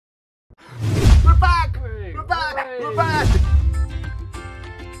we're back!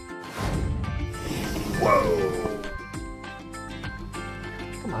 Whoa!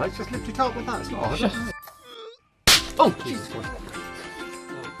 Come on, let's just lift it up with that. It's not hard. Oh, Jesus.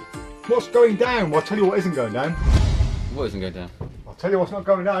 What's going down? Well, I'll tell you what isn't going down. What isn't going down? I'll tell you what's not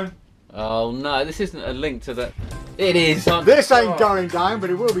going down. Oh no, this isn't a link to that. It is. This ain't going down, but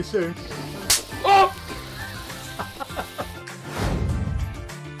it will be soon. Oh!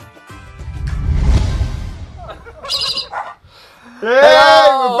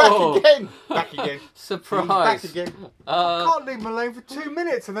 Yeah, we're back again. Back again. Surprise. Back again. I can't leave them alone for 2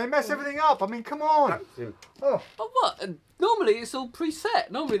 minutes and they mess everything up. I mean, come on. Oh. But what? Normally it's all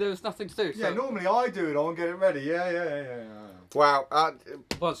preset. Normally there was nothing to do. Yeah, So normally I do it all and get it ready. Yeah. Wow.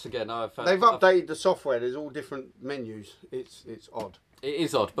 once again, I've They've updated the software. There's all different menus. It's odd. It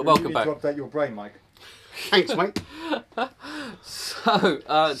is odd, but You welcome need back. to update your brain, Mike. Thanks, mate.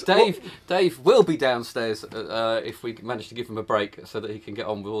 So, Dave will be downstairs if we manage to give him a break so that he can get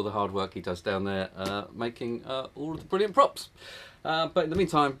on with all the hard work he does down there, making all of the brilliant props. But in the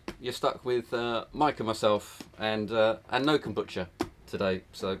meantime, you're stuck with Mike and myself and no kombucha today.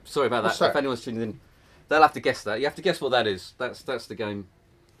 So sorry about that. If anyone's tuning in, they'll have to guess that. You have to guess what that is. That's the game.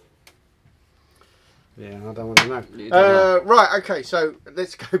 Yeah, I don't want to know. Right, okay, so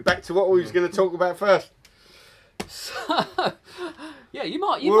let's go back to what we was going to talk about first. So, yeah,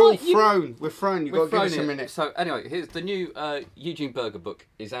 We're thrown. You've got to give us a minute. So anyway, here's the new Eugene Berger book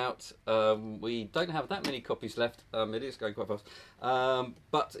is out. We don't have that many copies left. It is going quite fast.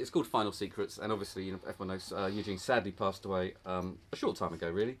 But it's called Final Secrets, and obviously, you know, everyone knows Eugene sadly passed away a short time ago,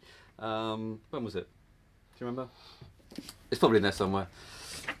 really. When was it? Do you remember? It's probably in there somewhere.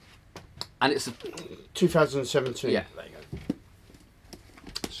 And it's 2017. Yeah. There you go.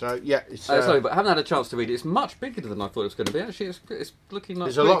 So yeah, it's. Sorry, but I haven't had a chance to read it. It's much bigger than I thought it was going to be. Actually, it's looking like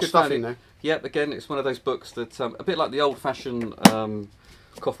there's a lot of stuff in there. Yep. Again, it's one of those books that a bit like the old-fashioned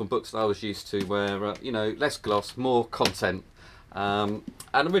coffin books that I was used to, where you know, less gloss, more content, and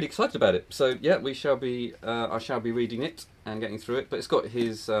I'm really excited about it. So yeah, we shall be. I shall be reading it and getting through it. But it's got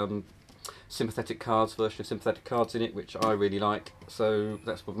his sympathetic cards version of sympathetic cards in it, which I really like. So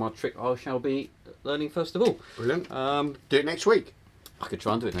that's what my trick I shall be learning first of all. Brilliant. Do it next week. I could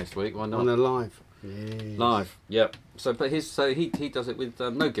try and do it next week. Why not? On a live. Yes. Live. Yep. So, but he does it with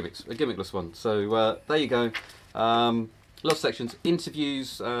no gimmicks, a gimmickless one. So there you go. Lots of sections,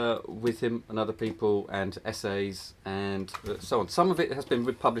 interviews with him and other people, and essays and so on. Some of it has been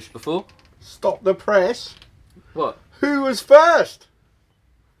republished before. Stop the press. What? Who was first?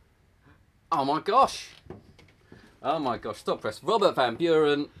 Oh my gosh. Oh my gosh, stop press. Robert Van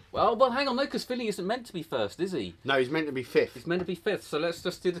Buren. Well, hang on, no, because Finley isn't meant to be first, is he? No, he's meant to be fifth. He's meant to be fifth, so let's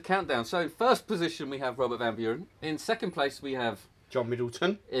just do the countdown. So in first position we have Robert Van Buren. In second place we have... John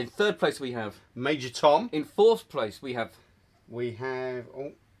Middleton. In third place we have... Major Tom. In fourth place we have...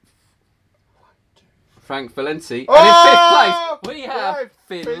 Frank Valenti. Oh! And in fifth place we have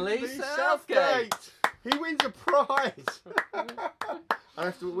Finley Southgate. He wins a prize.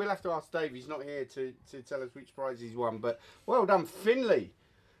 We'll have to ask Dave. He's not here to tell us which prize he's won. But well done, Finley.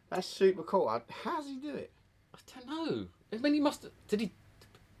 That's super cool. How's he do it? I don't know. I mean, he must.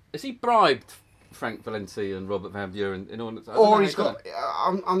 Has he bribed Frank Valenti and Robert Van Buren in order? Or he's got.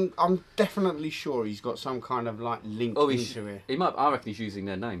 I'm definitely sure he's got some kind of like link into it. He might. I reckon he's using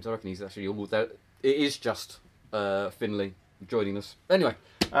their names. I reckon he's actually all there. It is just Finley joining us. Anyway.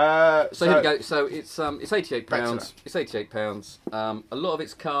 So here we go. So it's £88. It's £88. A lot of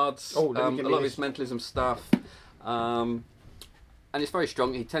it's cards. Oh, a lot of it's mentalism stuff. And it's very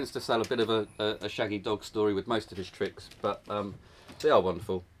strong. He tends to sell a bit of a shaggy dog story with most of his tricks, but they are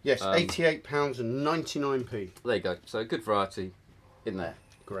wonderful. Yes, £88.99p. There you go. So good variety in there.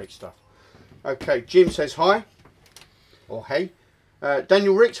 Great stuff. Okay, Jim says hi. Or hey.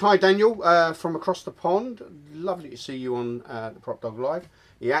 Daniel Ricks, hi Daniel, from across the pond. Lovely to see you on the PropDog Live.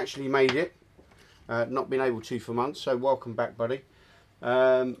 He actually made it. Not been able to for months, so welcome back, buddy.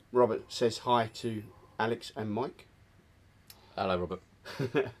 Robert says hi to Alex and Mike. Hello, Robert.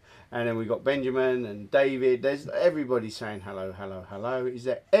 And then we got Benjamin and David. There's everybody saying hello, hello, hello. Is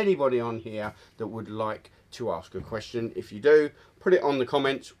there anybody on here that would like to ask a question? If you do, put it on the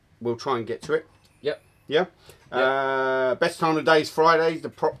comments. We'll try and get to it. Yep. Yeah? Yep. Best time of the day is Fridays, the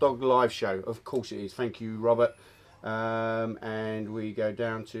PropDog Live show. Of course it is. Thank you, Robert. And we go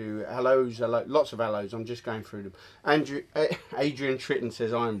down to hellos, lots of hellos. I'm just going through them. Adrian Tritton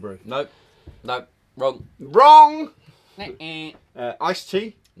says Iron Brew. Nope. Wrong. Wrong! Iced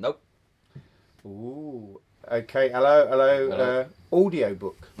tea? Nope. Ooh. Okay, hello. Audio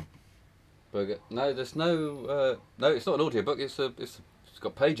book. Burger. No, there's no. No, it's not an audio book. It's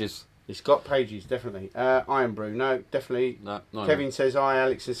got pages. It's got pages, definitely. Iron Brew, no, definitely. No, Kevin says, hi,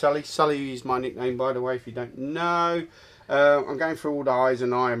 Alex and Sully. Sully is my nickname, by the way, if you don't know. I'm going through all the I's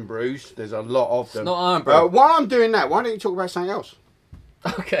and Iron Brews. There's a lot of them. It's not Iron Brew. While I'm doing that, why don't you talk about something else?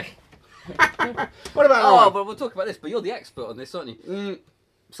 Okay. What about Oh, well, we'll talk about this, but you're the expert on this, aren't you? Mm.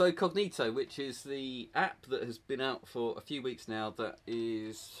 So Cognito, which is the app that has been out for a few weeks now, that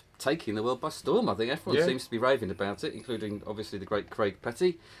is taking the world by storm. I think everyone seems to be raving about it, including obviously the great Craig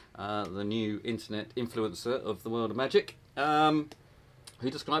Petty, the new internet influencer of the world of magic, who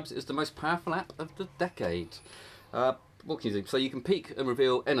describes it as the most powerful app of the decade. What can you do? So you can peek and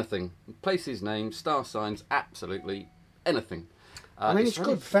reveal anything, places, names, star signs, absolutely anything. I mean, it's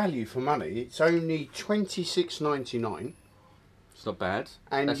good value for money. It's only $26.99. It's not bad.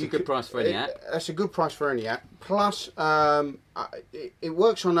 And that's a good price for any app. That's a good price for any app. Plus, it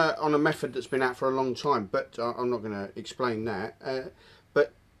works on a method that's been out for a long time, but I'm not going to explain that.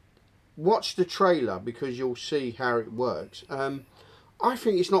 But watch the trailer because you'll see how it works. I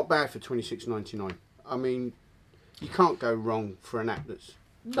think it's not bad for $26.99. I mean, you can't go wrong for an app that's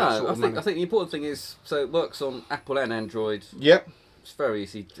no. I think the important thing is, so it works on Apple and Android. Yep. It's very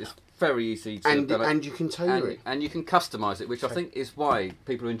easy. It's very easy to and you can tailor it, and you can customise it, which I think is why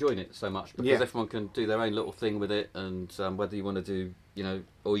people are enjoying it so much, because everyone can do their own little thing with it, and whether you want to do, you know,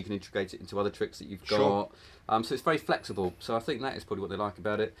 or you can integrate it into other tricks that you've got. So it's very flexible. So I think that is probably what they like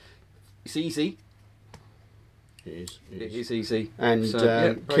about it. It's easy. It is easy. And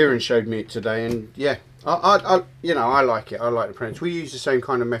so, Kieran showed me it today, and I I like it. I like the prints. We use the same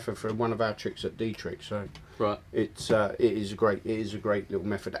kind of method for one of our tricks at D-Trick, so it is a great little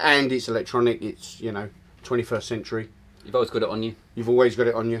method, and it's electronic. It's 21st century. You've always got it on you. You've always got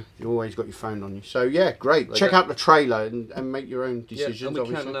it on you. You've always got your phone on you. So yeah, great. Check out the trailer and make your own decisions.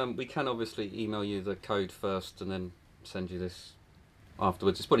 And we can obviously email you the code first and then send you this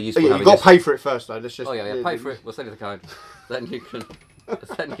afterwards. It's pretty useful. You've got to pay for it first, though. Let's just. Oh yeah, pay for it. We'll send you the code. Then you can.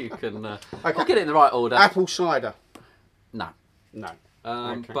 I'll get it in the right order. Apple cider. No.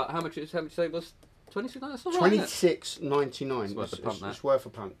 Okay. But how much did you say it was? $26.99. That's all right. $26.99. It's worth a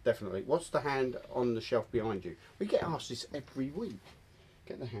punt, definitely. What's the hand on the shelf behind you? We get asked this every week.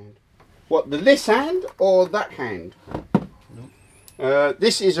 Get the hand. What, this hand or that hand? No.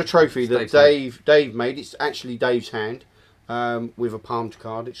 This is a trophy that Dave made. It's actually Dave's hand with a palmed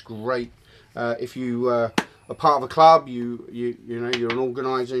card. It's great. If you are part of a club, you're an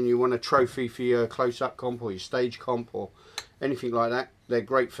organizer and you want a trophy for your close-up comp or your stage comp or anything like that, they're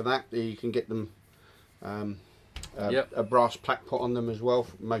great for that. You can get them a brass plaque put on them as well.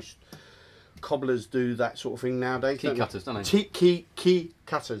 Most cobblers do that sort of thing nowadays. Key cutters, don't they? Key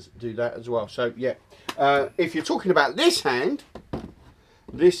cutters do that as well. So yeah, if you're talking about this hand,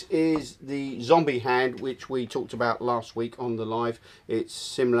 this is the zombie hand, which we talked about last week on the live. It's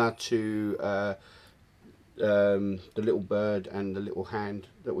similar to the little bird and the little hand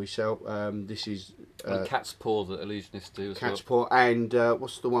that we sell. This is cat's paw that illusionists do. Cat's paw, and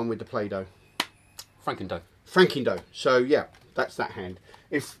what's the one with the Play-Doh? Frankendough. So yeah, that's that hand.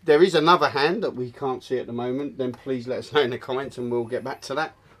 If there is another hand that we can't see at the moment, then please let us know in the comments and we'll get back to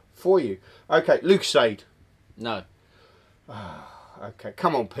that for you. Okay, Lucasade. No. Okay,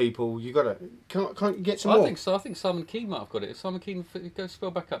 come on, people. You got to can't you get some more? I think so. I think Simon Keane might have got it. If Simon Keane, go scroll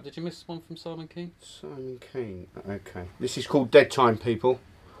back up. Did you miss one from Simon Keane? Simon Keane. Okay, this is called Dead Time, people.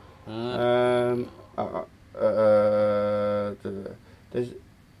 There's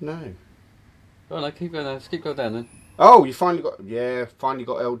no. Oh no, keep going. Let's keep going down then. Oh, you finally got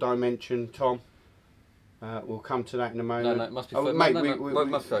L Dimension, Tom. We'll come to that in a moment. No, it must be. Mate, we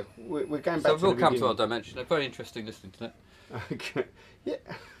must go. We're going back. So we'll to come to L Dimension. A very interesting listening to that. Okay. Yeah,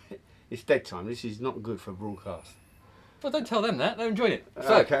 it's dead time. This is not good for broadcast. Well, don't tell them that. They're enjoying it.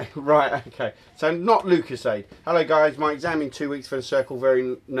 So. Okay, right. Okay. So not Lucasade. Hello guys. My exam in 2 weeks for the circle.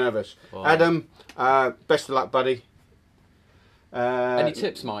 Very nervous. Oh. Adam, best of luck, buddy. Any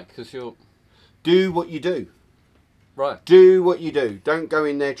tips, Mike? Because you're. Do what you do. Right. Do what you do. Don't go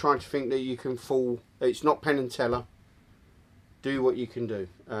in there trying to think that you can fool. It's not Penn and Teller. Do what you can do,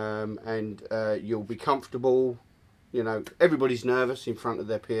 and you'll be comfortable. You know, everybody's nervous in front of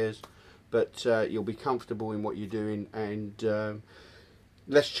their peers, but you'll be comfortable in what you're doing, and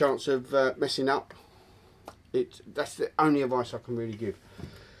less chance of messing up. That's the only advice I can really give.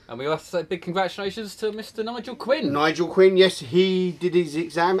 And we have to say big congratulations to Mr. Nigel Quinn. Nigel Quinn, yes, he did his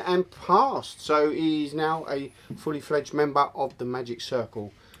exam and passed. So he's now a fully fledged member of the Magic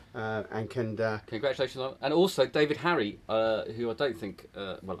Circle and can... Congratulations. And also David Harry, who I don't think...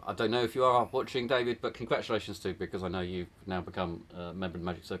 well, I don't know if you are watching, David, but congratulations too, because I know you've now become a member of the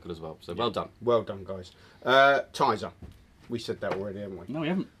Magic Circle as well. So well done. Well done, guys. Tizer. We said that already, haven't we? No, we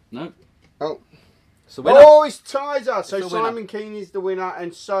haven't. No. Oh. It's the winner. Oh, it's Tizer. So It's the winner. Simon Keane is the winner,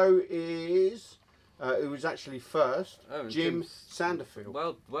 and so is who was actually first, Oh, Jim Jim's-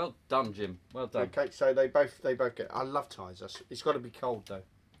 Sanderfield. Well done, Jim. Well done. Okay, so they both get. I love Tizer. It's got to be cold though.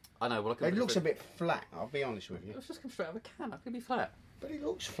 I know. Well, I can It looks a bit flat. I'll be honest with you, It's just come straight out of a can. I could be flat. but it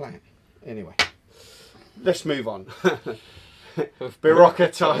looks flat. Anyway, let's move on. Barocca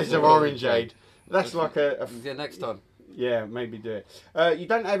Tizer Orangeade. That's like a Yeah, next time. yeah, maybe do it. You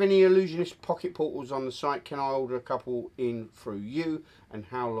don't have any Illusionist pocket portals on the site. Can I order a couple in through you? And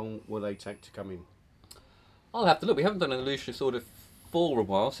how long will they take to come in? I'll have to look. We haven't done an illusionist order for a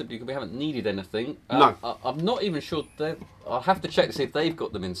while, simply because we haven't needed anything. No. I'm not even sure. I'll have to check to see if they've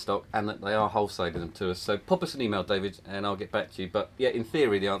got them in stock and that they are wholesaling them to us. So pop us an email, David, and I'll get back to you. But yeah, in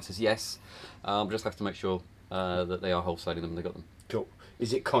theory, the answer is yes. Just have to make sure that they are wholesaling them and they got them. Cool.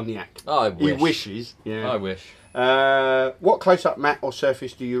 Is it cognac? I wish. He wishes. Yeah. I wish. What close-up mat or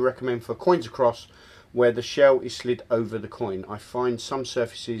surface do you recommend for coins across where the shell is slid over the coin? I find some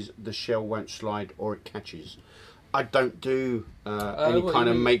surfaces the shell won't slide or it catches. I don't do any what kind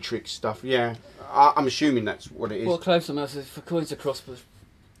you of mean? matrix stuff. Yeah, I'm assuming that's what it is. Well, close enough for coins across. But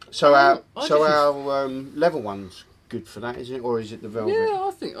so our I so just- our level one's good for that, isn't it? Or is it the velvet? yeah,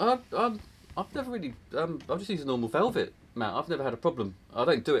 I think I've never really. I've just used a normal velvet mat. I've never had a problem. I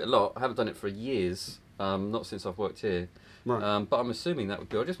don't do it a lot. I haven't done it for years. Not since I've worked here. Right. But I'm assuming that would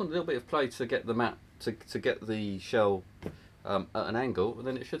be. I just want a little bit of play to get the mat to get the shell at an angle, and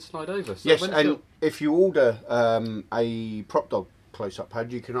then it should slide over. So Yes, when and it's if you order a PropDog close-up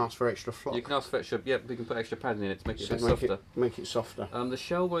pad, you can ask for extra flop. you can ask for extra. Yeah, we can put extra padding in it to make it So a bit softer. make it softer. The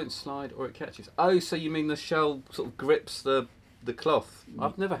shell won't slide or it catches. Oh, so you mean the shell sort of grips the cloth?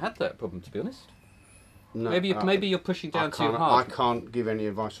 I've never had that problem, to be honest. No, Maybe you're pushing down too I hard. can't give any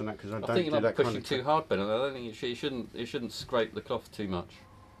advice on that because I I don't think you do might be that kind pushing of too hard, Ben. I don't think it shouldn't scrape the cloth too much.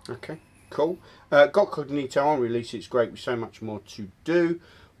 Okay, cool. Got Cognito on release. It's great with so much more to do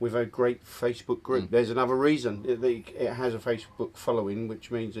with a great Facebook group. There's another reason it has a Facebook following, which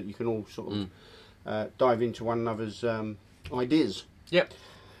means that you can all sort of dive into one another's ideas. Yep.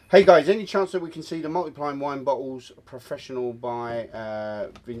 Hey guys, any chance that we can see the multiplying wine bottles professional by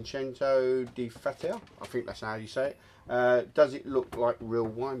Vincenzo Di Fattia? I think that's how you say it. Does it look like real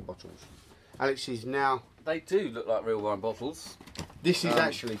wine bottles? Alex is now. They do look like real wine bottles. This is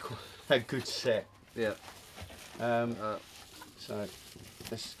actually quite a good set. Yeah. So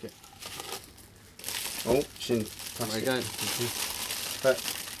let's get. Oh, it's in There you go. But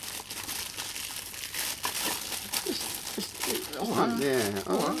yeah.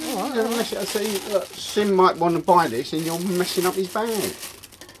 All right. I see. Look, Sim might want to buy this, and you're messing up his bag.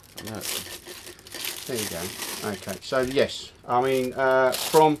 No. There you go. Okay. So yes, I mean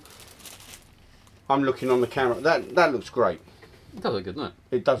I'm looking on the camera. That looks great. It does look good, doesn't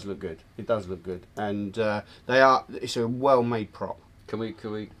it? It does look good. It does look good, and it's a well-made prop. Can we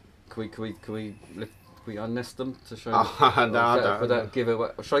unnest them to show? No, I Would don't. that give away?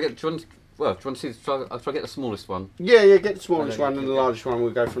 Should I get? Do you want to see? I'll try to get the smallest one. Yeah, get the smallest Okay, one and the okay. largest one.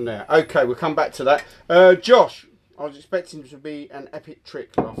 We'll go from there. Okay, we'll come back to that. Josh, I was expecting it to be an epic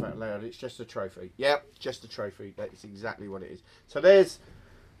trick. Laugh out loud. It's just a trophy. Yep, just a trophy. That's exactly what it is. So there's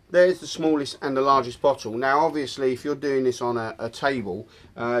the smallest and the largest bottle. Now, obviously, if you're doing this on a table,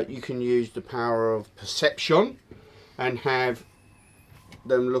 you can use the power of perception and have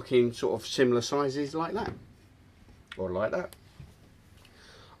them looking sort of similar sizes like that, or like that.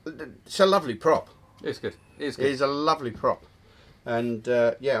 It's a lovely prop. It's good. It's It good. is a lovely prop, and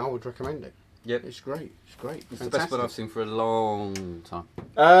yeah, I would recommend it. Yep. It's great. It's great. It's the best one I've seen for a long time.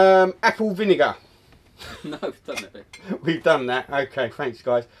 Apple vinegar. No, don't it? We've done that. Okay, thanks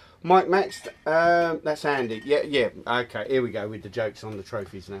guys. Mike Max, that's Andy. Yeah. Okay, here we go with the jokes on the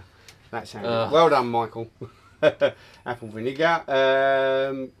trophies now. That's Andy. Well done, Michael. Apple vinegar.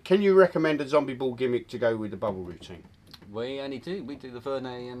 Can you recommend a zombie ball gimmick to go with the bubble routine? We do the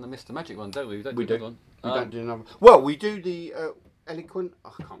Vernay and the Mr. Magic one, don't we? We don't We do do. another one. We don't do another. Well, we do the eloquent. I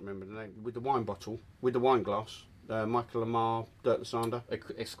can't remember the name. With the wine bottle, with the wine glass. Michael Lamar, Dirk Lasander.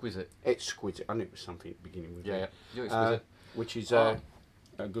 Exquisite. Exquisite. I knew it was something beginning with. Yeah. You're exquisite. Which is a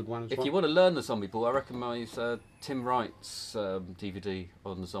good one as If well. you want to learn the zombie ball, I recommend Tim Wright's DVD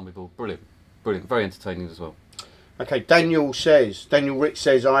on the zombie ball. Brilliant. Very entertaining as well. Okay, Daniel Rick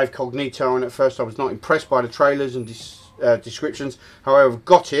says, I have Cognito, and at first I was not impressed by the trailers and descriptions. However, I've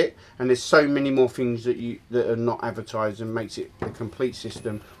got it, and there's so many more things that are not advertised, and makes it a complete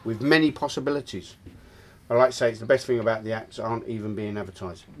system with many possibilities. I like to say it's the best thing about the apps aren't even being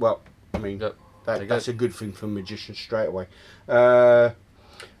advertised. Well, I mean, Yep. that's a good thing for magicians straight away.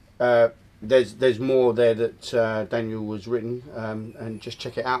 there's more there that Daniel was written, and just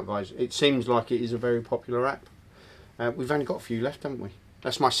check it out, guys. It seems like it is a very popular app. We've only got a few left, haven't we?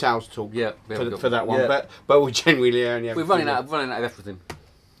 That's my sales talk. Yeah, for that one. Yeah. But we genuinely only have. We're running out of everything.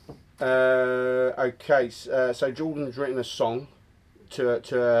 Okay, so Jordan's written a song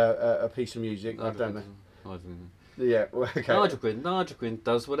to a piece of music. I don't know. Yeah, well, okay. Nigel Quinn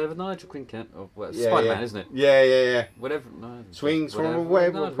does whatever Nigel Quinn can. Oh, well, Spider-Man, isn't it? Yeah. Whatever. Swings from a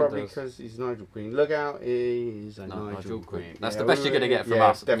web, probably because he's Nigel Quinn. Look out, he's a Nigel Quinn. That's the best you're going to get from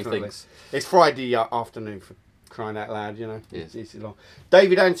us. Definitely. It's Friday afternoon, for crying out loud, you know. Yes. It's long.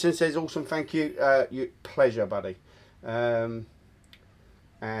 David Anderson says, awesome, thank you. Pleasure, buddy. And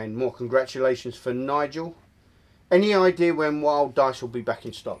more congratulations for Nigel. Any idea when Wild Dice will be back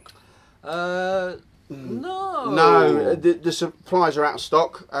in stock? No, the supplies are out of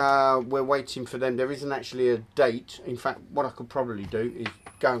stock. We're waiting for them. There isn't actually a date. In fact, what I could probably do is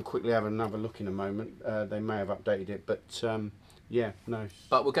go and quickly have another look in a moment. They may have updated it, but yeah, no.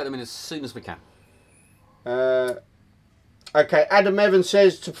 But we'll get them in as soon as we can. Okay, Adam Evans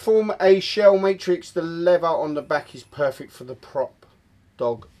says, to form a shell matrix, the lever on the back is perfect for the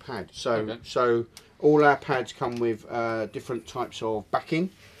PropDog pad. So all our pads come with different types of backing.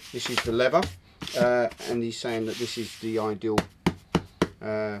 This is the lever. And he's saying that this is the ideal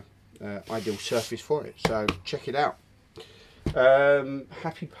surface for it, so check it out.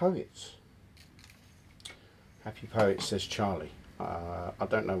 Happy Poets, says Charlie. I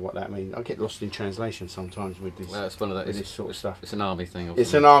don't know what that means. I get lost in translation sometimes with this. Well, it's one of those, this sort of stuff. It's an army thing.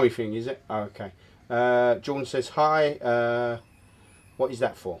 It's an army thing, is it? Oh, okay. Jordan says hi. What is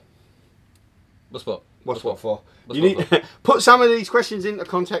that for? What's what? What's what for? You need to put some of these questions into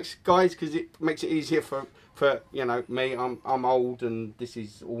context, guys, because it makes it easier for you know me. I'm old and this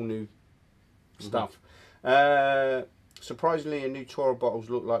is all new stuff. Surprisingly, a new Toro bottles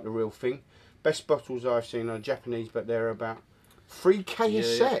look like the real thing. Best bottles I've seen are Japanese, but they're about 3K a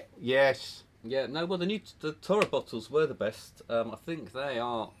set. Yes. Yeah. No. Well, the Toro bottles were the best. I think they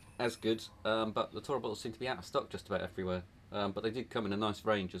are as good, but the Toro bottles seem to be out of stock just about everywhere. But they did come in a nice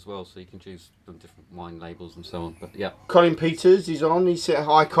range as well, so you can choose from different wine labels and so on. But yeah. Colin Peters is on. He said,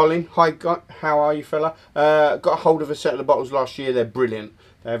 hi Colin. Hi, how are you, fella? Got a hold of a set of the bottles last year. They're brilliant.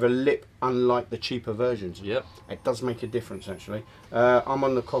 They have a lip unlike the cheaper versions. Yep. It does make a difference, actually. I'm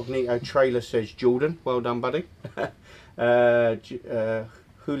on the Cognito trailer, says Jordan. Well done, buddy. Julio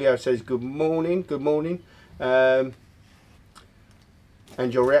says, good morning. Good morning. And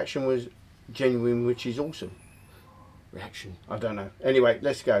your reaction was genuine, which is awesome. Reaction, I don't know. Anyway,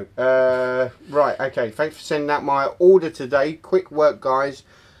 let's go. Right, okay, thanks for sending out my order today. Quick work, guys.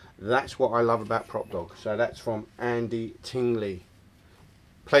 That's what I love about PropDog. So that's from Andy Tingley.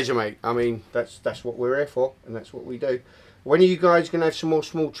 Pleasure, mate. I mean, that's what we're here for, and that's what we do. When are you guys going to have some more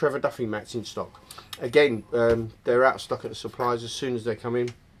small Trevor Duffy mats in stock? Again, they're out of stock at the suppliers. As soon as they come in,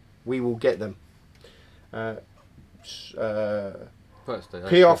 we will get them. Pee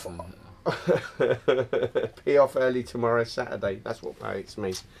off. Pee off early tomorrow, Saturday. That's what Poets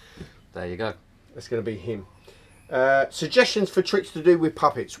means. There you go. That's going to be him. Suggestions for tricks to do with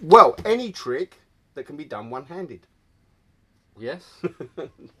puppets. Well, any trick that can be done one-handed. Yes.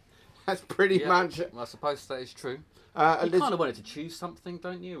 That's pretty much. I suppose that is true. You kind of wanted to choose something,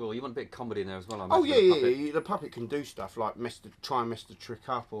 don't you? Or you want a bit of comedy in there as well. Oh yeah. The puppet can do stuff like try and mess the trick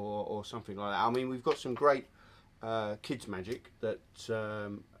up or something like that. I mean, we've got some great kids magic that.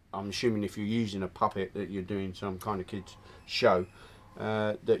 I'm assuming if you're using a puppet that you're doing some kind of kids show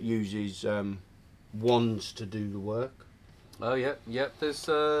that uses wands to do the work. Oh yeah. There's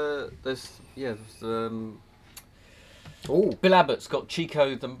Oh, Bill Abbott's got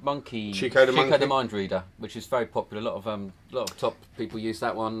Chico the Monkey, Chico the Mind Reader, which is very popular. A lot of top people use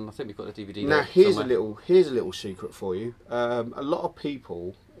that one. I think we've got the DVD. Now here's a little secret for you. A lot of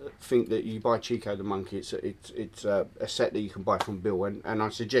people think that you buy Chico the Monkey, it's a set that you can buy from Bill, and I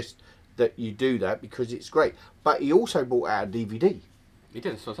suggest that you do that because it's great. But he also bought out a DVD. He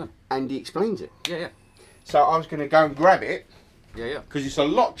did, that's what I'm saying. And he explains it. Yeah. So I was going to go and grab it. Yeah. Because it's a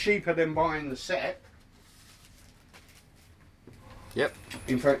lot cheaper than buying the set. Yep.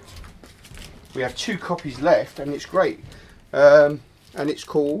 In fact, we have 2 copies left, and it's great. And it's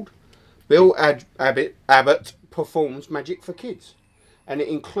called Bill Abbott Performs Magic for Kids. And it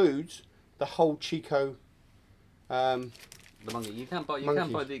includes the whole Chico. The monkey. You can buy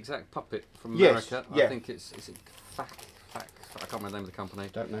the exact puppet from America. Yes, I think it's I can't remember the name of the company.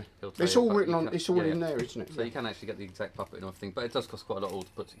 Don't know. It's all written on. It's all in there, isn't it? So you can actually get the exact puppet and everything, but it does cost quite a lot all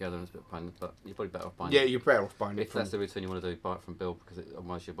to put together, and it's a bit of pain. But you're probably better off buying. Yeah, you're better off buying it. If that's the routine you want to do, buy it from Bill because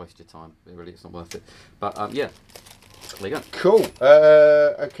otherwise you waste your time. It's not worth it. But yeah. There you go. Cool.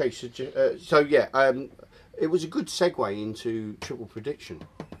 Okay, so yeah, it was a good segue into triple prediction.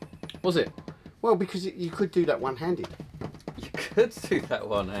 Was it? Well, because you could do that one-handed. You could do that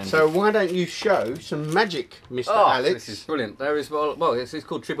one, Andy. So why don't you show some magic, Mr. Oh, Alex? this is brilliant. There is well, it's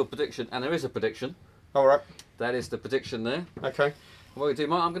called triple prediction, and there is a prediction. All right. That is the prediction there. Okay. What we do,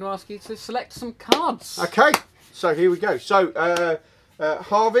 Mike? I'm going to ask you to select some cards. Okay. So here we go. So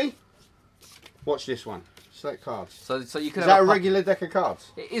Harvey, watch this one. Select cards. So you can Is have that a regular deck of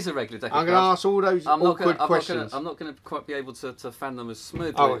cards? It is a regular deck. I'm going to ask all those awkward questions. I'm not going to quite be able to fan them as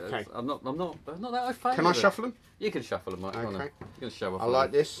smoothly. Oh, okay. I'm not that I fan. Can I shuffle them? You can shuffle them, Mike. Okay. You can show off. I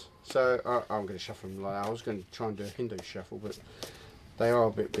like this. So I'm going to shuffle them like that. I was going to try and do a Hindu shuffle, but they are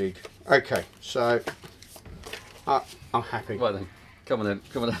a bit big. Okay. So I'm happy. Right then. Come on then.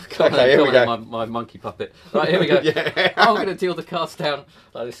 Okay, here we go. My monkey puppet. Right, here we go. Yeah. I'm going to deal the cards down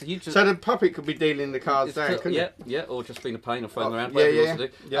like this. So the puppet could be dealing the cards down, couldn't it? Yeah, or just being a pain or throwing them around. Yeah, Whatever you yeah, want to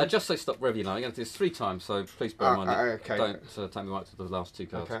do. yeah. Just say stop wherever you know. You're going to do this 3 times, so please bear in mind. Okay. Don't take me right to the last 2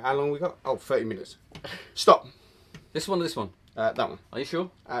 cards. Okay, how long we got? Oh, 30 minutes. Stop. This one or this one? That one. Are you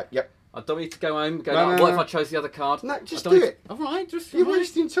sure? Yep. I don't need to go home. No, What if I chose the other card? No, just I don't do need it. All right, just. You're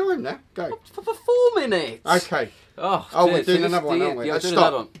wasting time now. Go. For 4 minutes. Okay. Oh, we're dear. doing So another one, aren't we? Yeah, doing Stop.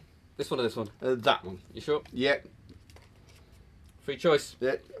 another one. This one or this one? That one. You sure? Yep. Free choice.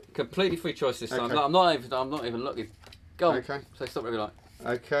 Yeah. Completely free choice this time. Okay. No, I'm not even looking. Go on. Okay. So stop wherever you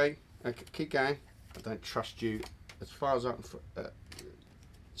like. Okay. Okay. Keep going. I don't trust you as far as I can.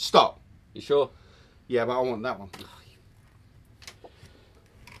 Stop. You sure? Yeah, but I want that one.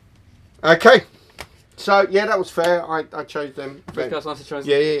 Okay. So yeah, that was fair. I chose them. 3 cards, nice to choose.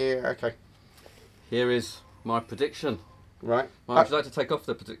 Yeah. Okay. Here is my prediction. Right. Mike, would you like to take off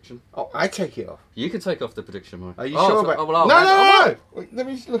the prediction? Oh, I take it off. You can take off the prediction, Mike. Are you sure about? well, No. Wait, let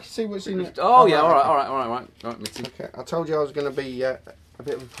me look see what's in it. Oh yeah, all right, Mitzi. Okay, I told you I was going to be a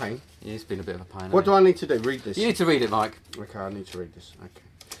bit of a pain. It's been a bit of a pain. What do I need to do? Read this. You need to read it, Mike. Okay, I need to read this. Okay.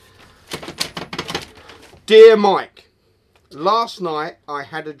 Dear Mike, last night I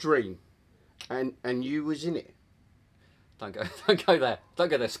had a dream, and you was in it. Don't go there. Don't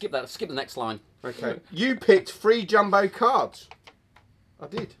go there. Skip that. Skip the next line. Okay. You picked 3 jumbo cards. I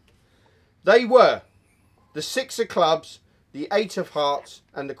did. They were the 6 of clubs, the 8 of hearts,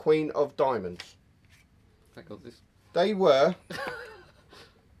 and the Queen of diamonds. Thank God this. They were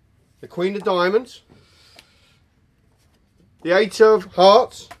the Queen of diamonds, the 8 of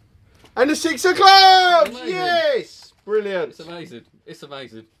hearts, and the 6 of clubs. Amazing. Yes, brilliant. It's amazing. It's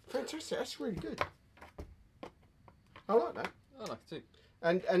amazing. Fantastic. That's really good. I like that. I like it too.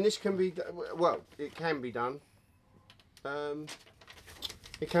 And this can be, well, it can be done.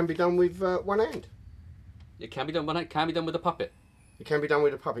 It can be done with one hand. It can be done. It can be done with a puppet. It can be done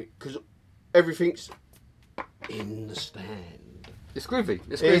with a puppet because everything's in the stand. It's groovy.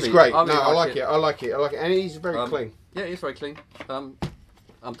 It's groovy. It's great. I really I like it. I like it. And he's very clean. Yeah, it's very clean. I'm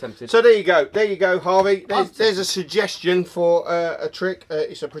tempted. So there you go. There you go, Harvey. There's a suggestion for a trick.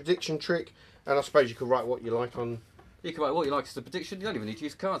 It's a prediction trick, and I suppose you could write what you like on. You can write what you like as a prediction. You don't even need to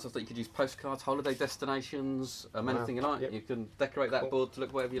use cards. I thought you could use postcards, holiday destinations, anything you like. Yep. You can decorate that board to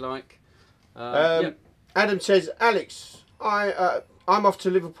look whatever you like. Adam says, Alex, I'm off to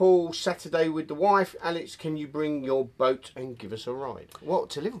Liverpool Saturday with the wife. Alex, can you bring your boat and give us a ride?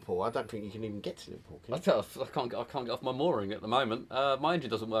 What, to Liverpool? I don't think you can even get to Liverpool, can you? I can't get off my mooring at the moment. My engine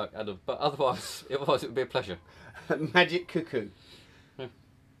doesn't work, Adam. But otherwise it would be a pleasure. Magic Cuckoo. Yeah.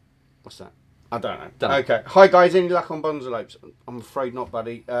 What's that? I don't know. Done. Okay. Hi guys, any luck on Bonsalopes? I'm afraid not,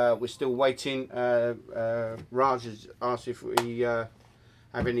 buddy. We're still waiting. Raj has asked if we have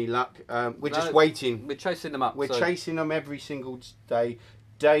any luck. We're just waiting. We're chasing them up. We're chasing them every single day.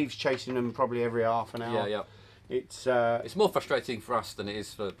 Dave's chasing them probably every half an hour. Yeah. It's more frustrating for us than it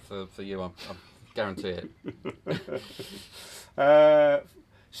is for you. I guarantee it.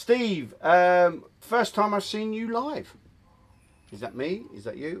 Steve, first time I've seen you live. Is that me? Is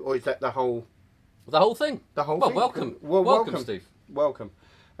that you? Or is that the whole... The whole thing. The whole well, thing? welcome. Well, welcome, Steve. Welcome.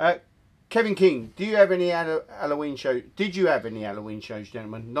 Kevin King, do you have any Halloween shows? Did you have any Halloween shows,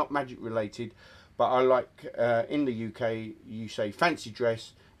 gentlemen? Not magic related, but I like in the UK you say fancy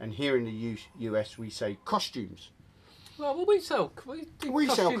dress, and here in the US we say costumes. Well, we sell. We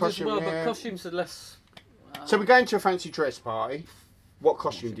sell costumes as well, yeah. but costumes are less. So we're going to a fancy dress party. What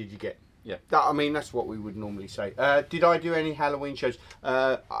costume did you get? Yeah. I mean, that's what we would normally say. Did I do any Halloween shows?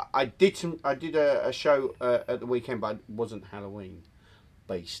 I did a show at the weekend, but it wasn't Halloween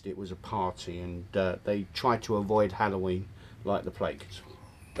based. It was a party, and they tried to avoid Halloween like the plague.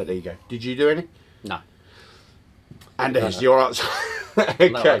 But there you go. Did you do any? No. And there's your answer. Okay.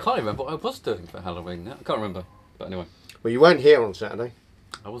 No, I can't remember what I was doing for Halloween. I can't remember. But anyway. Well, you weren't here on Saturday.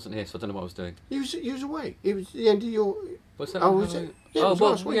 I wasn't here, so I don't know what I was doing. You was away. It was the end of your... What's that? Oh, was it? Yeah, Oh, it was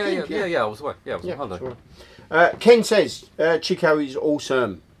well, last weekend, yeah, I was away. Yeah, I was on holiday. that's right. Ken says, Chico is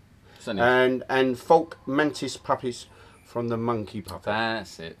awesome. Certainly. And Folk Mantis puppies from the Monkey Puppet.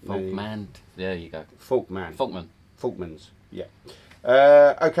 That's it. Folkman. There you go. Folkman. Folkman. Folkmans, yeah.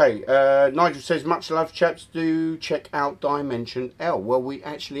 Okay, Nigel says, much love, chaps. Do check out Dimension L. Well, we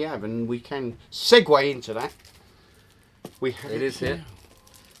actually have, and we can segue into that. We have It is here.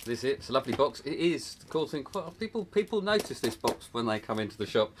 This is it. It's a lovely box. It is the cool thing. People notice this box when they come into the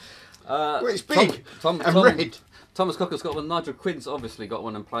shop. Well, it's big and red. Thomas Cocker's got one. Nigel Quinn's obviously got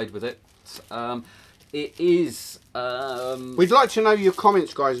one and played with it. It is. We'd like to know your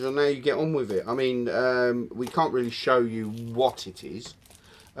comments, guys, on how you get on with it. I mean, we can't really show you what it is.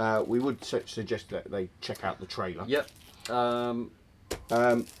 We would suggest that they check out the trailer. Yep.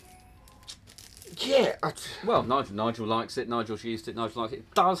 Yeah. Well, Nigel likes it. Nigel's used it. Nigel likes it.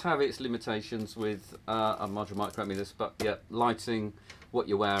 It does have its limitations with. Nigel might correct me this, but yeah, lighting, what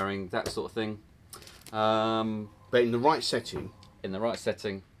you're wearing, that sort of thing. But in the right setting. In the right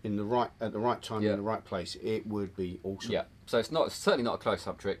setting. At the right time, in the right place, it would be awesome. Yeah. So it's certainly not a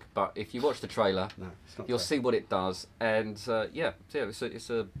close-up trick, but if you watch the trailer, you'll see what it does, and it's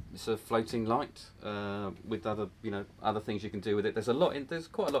a floating light with other things you can do with it. There's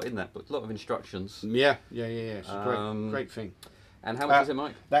quite a lot in that, but a lot of instructions. Yeah. It's a great thing. And how much is it,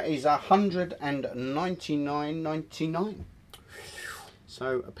 Mike? That is £199.99.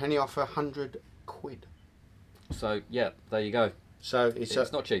 So a penny off £100. So yeah, there you go. So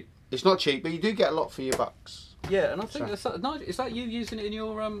it's not cheap. It's not cheap, but you do get a lot for your bucks. Yeah, and I think Nigel, is that you using it in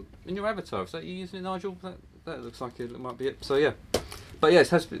your avatar? Is that you using it, Nigel? That looks like it might be it. So yeah, but yeah, it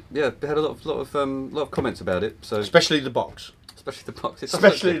has. Yeah, we had a lot of comments about it. So especially the box. Especially the box.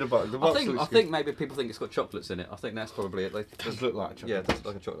 Especially the box. I think maybe people think it's got chocolates in it. I think that's probably it. It does look like a chocolate. Yeah, it does look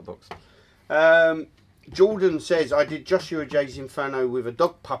like a chocolate box. Jordan says, I did Joshua J's Inferno with a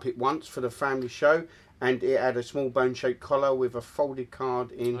dog puppet once for the family show, and it had a small bone-shaped collar with a folded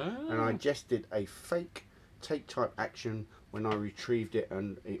card in, and I just did a fake take-type action when I retrieved it,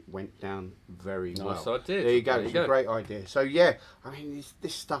 and it went down very well. Nice idea. There you go. It's a great idea. So yeah, I mean,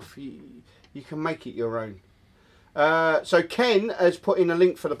 this stuff, you can make it your own. So Ken has put in a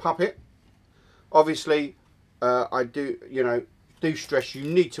link for the puppet. Obviously, I do stress you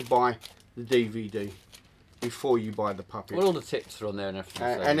need to buy the DVD before you buy the puppet. Well, all the tips are on there and everything.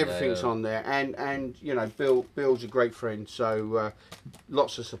 And everything's on there. And Bill's a great friend, so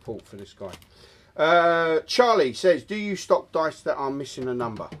lots of support for this guy. Charlie says, do you stock dice that are missing a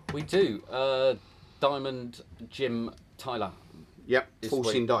number? We do. Diamond Jim Tyler. Yep,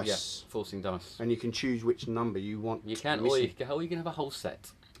 forcing dice. Yeah, forcing dice. And you can choose which number you want. You can, or you can have a whole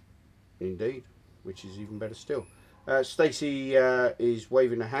set. Indeed, which is even better still. Stacey is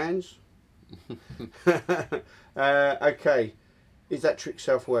waving her hands. Okay, is that trick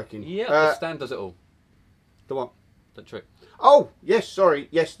self-working? Yeah, the stand does it all. The what? The trick. Oh, yes, sorry.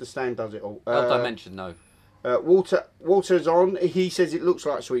 Yes, the stand does it all. Dimension, no. Walter's on. He says it looks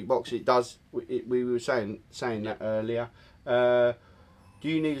like a sweet box. It does. We were saying that earlier. Do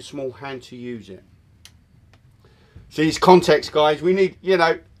you need a small hand to use it? See, it's context, guys. We need,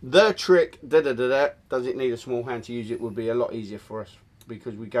 the trick. Does it need a small hand to use it? Would be a lot easier for us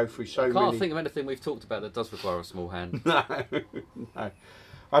because we go through so many. I can't think of anything we've talked about that does require a small hand. No.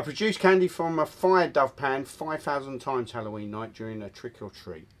 I produced candy from a fire dove pan 5,000 times Halloween night during a trick or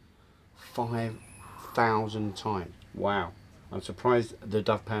treat. 5,000 times. Wow. I'm surprised the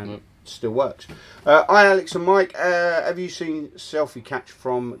dove pan still works. Hi, Alex and Mike. Have you seen Selfie Catch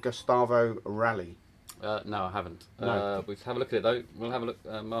from Gustavo Rally? No, I haven't. No. We'll have a look at it though. We'll have a look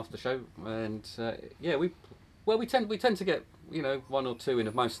after the show, and yeah, we tend to get one or two in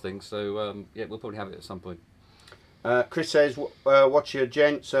of most things. So yeah, we'll probably have it at some point. Chris says, watch your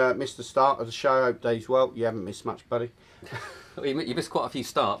gents. Missed the start of the show. Hope day's well. You haven't missed much, buddy. You missed quite a few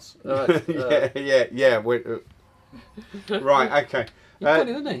starts. Yeah. Right, okay. You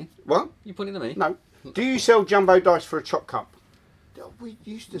pointing at me? What? You pointing at me? No. Do you sell jumbo dice for a chop cup? We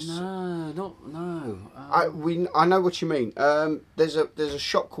used to. No. I know what you mean. There's a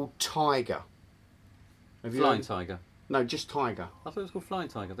shop called Tiger. Have you Flying Tiger. No, just Tiger. I thought it was called Flying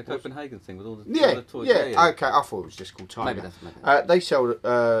Tiger, the Copenhagen thing with all the, all the toys. Yeah. Okay, I thought it was just called Tiger. Maybe that's they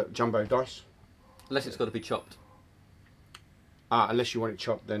sell jumbo dice. Unless it's got to be chopped. Unless you want it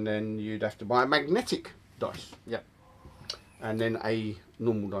chopped, then you'd have to buy a magnetic dice. Yeah. And then a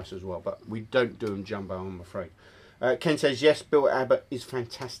normal dice as well. But we don't do them jumbo, I'm afraid. Ken says, yes, Bill Abbott is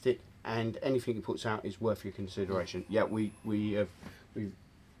fantastic and anything he puts out is worth your consideration. Yeah, we've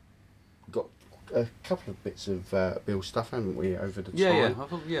got a couple of bits of Bill stuff, haven't we, over the time?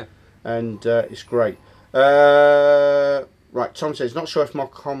 Yeah. And it's great. Right, Tom says, not sure if my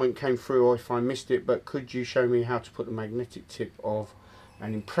comment came through or if I missed it, but could you show me how to put the magnetic tip of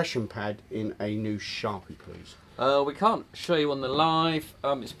an impression pad in a new Sharpie, please? We can't show you on the live.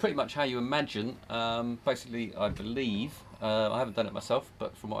 It's pretty much how you imagine. Basically, I believe, I haven't done it myself,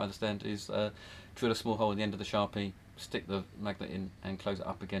 but from what I understand is drill a small hole in the end of the Sharpie, stick the magnet in and close it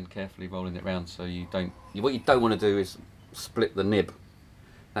up again, carefully rolling it round so you don't... What you don't want to do is split the nib.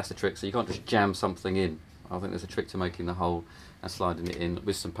 That's the trick, so you can't just jam something in. I think there's a trick to making the hole and sliding it in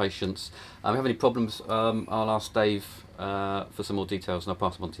with some patience. If you have any problems, I'll ask Dave for some more details and I'll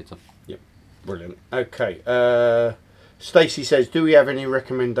pass them on to you, Tom. Yep, brilliant. Okay, Stacey says, do we have any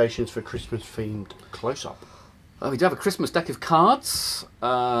recommendations for Christmas themed close-up? We do have a Christmas deck of cards.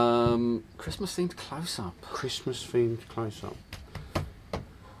 Christmas themed close-up. Christmas themed close-up.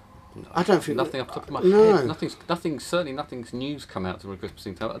 I don't think nothing off the top of my no. head. Certainly nothing's new's come out to a Christmas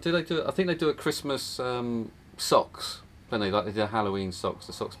theme. Do they do? I think they do a Christmas socks. Don't they? Like they do Halloween socks.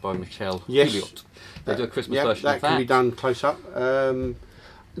 The socks by Michelle. Yes. Heliot. They do a Christmas version that of that. Can be done close up. The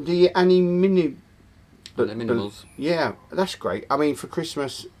Annie Minimals. Yeah, that's great. I mean, for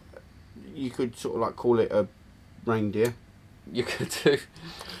Christmas, you could sort of like call it a reindeer. You could do.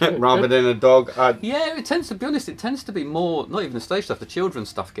 Rather than a dog. Yeah, it tends to be honest. It tends to be more not even the stage stuff. The children's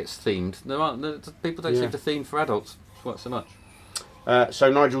stuff gets themed. People don't seem to theme for adults quite so much.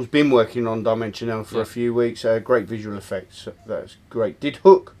 So Nigel's been working on Dimensional for a few weeks. Great visual effects. That's great. Did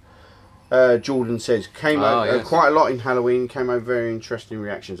Hook? Jordan says came out quite a lot in Halloween. Came out very interesting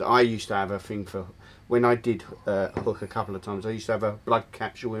reactions. I used to have a thing for when I did Hook a couple of times. I used to have a blood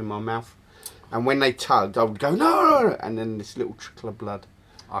capsule in my mouth. And when they tugged, I would go, no, and then this little trickle of blood.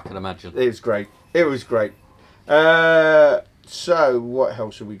 I can imagine. It was great. It was great. So, what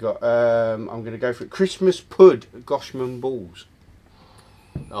else have we got? I'm going to go for it. Christmas Pud, Goshman Balls.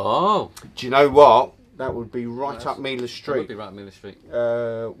 Oh. Do you know what? That would be right up Mila Street. That would be right up Mila Street.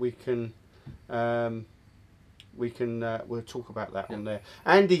 We'll talk about that on there.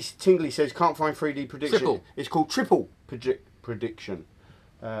 Andy Tingley says, can't find 3D prediction. Triple. It's called Triple Prediction.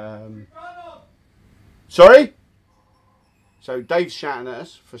 Sorry? So Dave's shouting at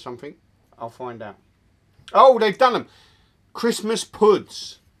us for something. I'll find out. Oh, they've done them. Christmas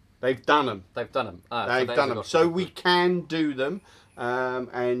Puds. They've done them. They've done them. They've done them. So we can do them.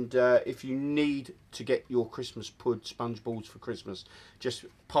 And if you need to get your Christmas Pud sponge balls for Christmas, just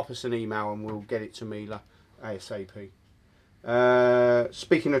pop us an email and we'll get it to Mila ASAP.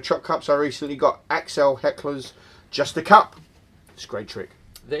 Speaking of truck cups, I recently got Axel Heckler's Just a Cup. It's a great trick.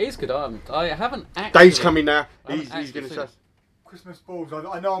 That is good. I haven't actually... Dave's coming now. He's going to say... Christmas balls.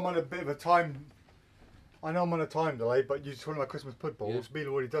 I know I'm on a bit of a time... I know I'm on a time delay, but you're talking about Christmas Pud balls.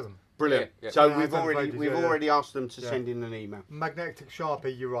 Mila already does them. Brilliant. Yeah. So we've already asked them to send in an email. Magnetic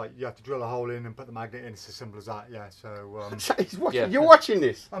Sharpie, you're right. You have to drill a hole in and put the magnet in. It's as simple as that. Yeah. So. He's watching, You're watching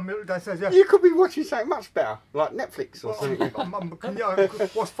this. That says, yeah. You could be watching something much better, like Netflix or something.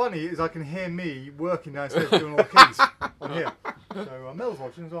 What's funny is I can hear me working downstairs doing all the keys on here. So Mel's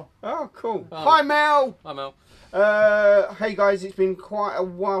watching as well. Oh, cool. Hi, Mel. Hi, Mel. Hey guys, it's been quite a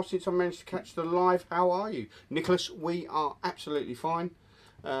while since I managed to catch the live. How are you? Nicholas, we are absolutely fine.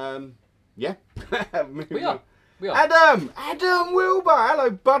 Yeah. We are. Adam Wilbur,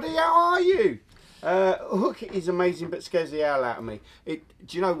 hello buddy, how are you? Hook is amazing but scares the hell out of me. Do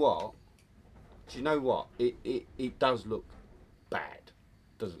you know what? It does look bad,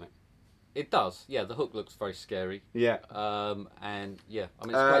 doesn't it? It does, yeah. The hook looks very scary. Yeah. And yeah, I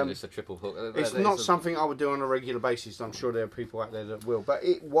mean, it's great that it's a triple hook. It's not something I would do on a regular basis. I'm sure there are people out there that will, but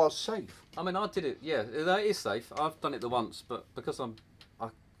it was safe. I mean, I did it. Yeah, it is safe. I've done it the once, but because I'm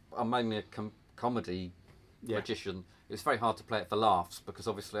mainly a comedy magician, it's very hard to play it for laughs because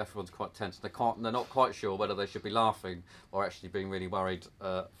obviously everyone's quite tense. They're not quite sure whether they should be laughing or actually being really worried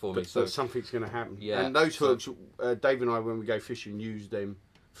for me. So something's going to happen. Yeah. And those hooks, Dave and I, when we go fishing, use them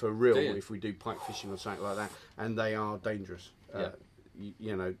for real if we do pike fishing or something like that, and they are dangerous.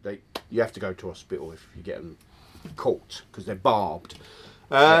 You know, you have to go to hospital if you get them caught because they're barbed.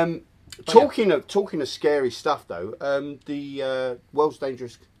 Talking of scary stuff though, the world's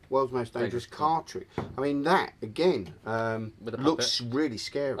most dangerous car trick. I mean that again looks really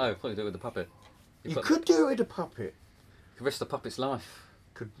scary. Oh, probably do it with the puppet. You could do it with a puppet. Could risk the puppet's life.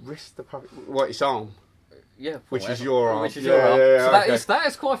 Could risk the puppet. What, its arm? Yeah, which is your arm. Which is your arm. Yeah, so that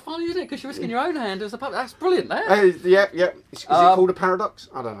is quite funny, isn't it? Because you're risking your own hand as a puppet. That's brilliant. That. Yeah. Is it called a paradox?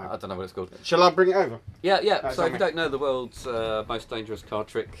 I don't know. I don't know what it's called. Shall I bring it over? Yeah. So if you don't know the world's most dangerous card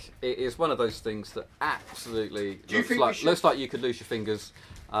trick, it is one of those things that absolutely looks like you could lose your fingers.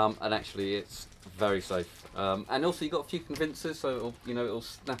 and actually it's very safe. And also you've got a few convincers, so it'll, you know, it'll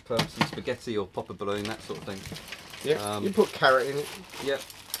snap some spaghetti or pop a balloon, that sort of thing. Yeah, you put carrot in it. Yep.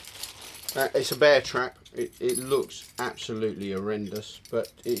 It's a bear trap. It looks absolutely horrendous,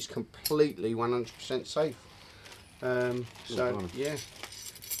 but it's completely 100% safe. So yeah,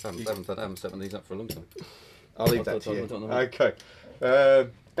 I haven't set one of these up for a long time. I'll leave that to you. Okay.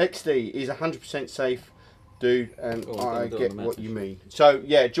 XD is 100% safe, dude, and I get what you mean. So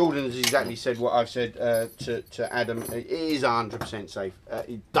yeah, Jordan's exactly said what I've said to Adam. It is 100% safe.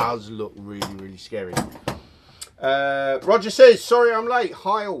 It does look really, really scary. Roger says, sorry I'm late.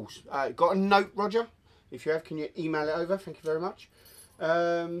 Hi all. Got a note, Roger? If you have, can you email it over? Thank you very much.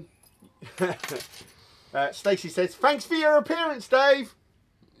 Stacey says, thanks for your appearance, Dave.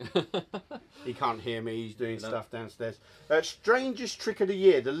 He can't hear me. He's doing stuff downstairs. Strangest trick of the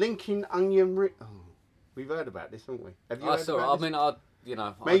year, the Lincoln onion ring. Oh, we've heard about this, haven't we? Have you heard about this? I mean, you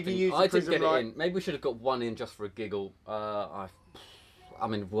know, maybe I didn't get it in. Maybe we should have got one in just for a giggle. I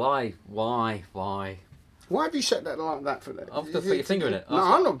mean, why? Why have you set that like that for that? I'm going to put your finger in it. No,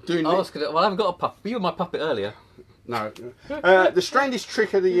 I'm not doing it. Well, I haven't got a puppet. You were my puppet earlier. No. The strangest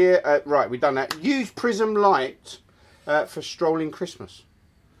trick of the year. Right, we've done that. Use prism light for strolling Christmas.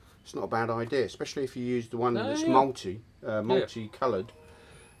 It's not a bad idea, especially if you use the one that's multi-coloured.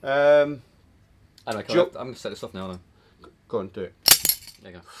 Anyway, I'm going to set this off now. Then. Go on, do it.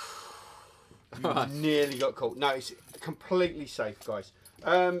 There you go. You nearly got caught. No, it's completely safe, guys.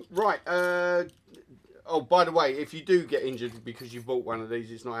 Right. Oh, by the way, if you do get injured because you bought one of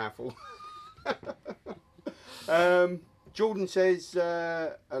these, it's not our fault. Jordan says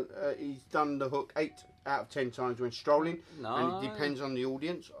he's done the hook 8 out of 10 times when strolling. No. And it depends on the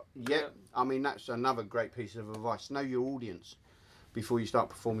audience. Yeah, I mean, that's another great piece of advice. Know your audience before you start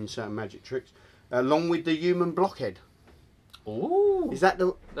performing certain magic tricks. Along with the human blockhead. Ooh. Is that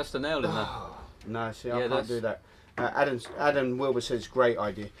the... That's the nail in there. No, see, I can't do that. Adam Wilbur says, great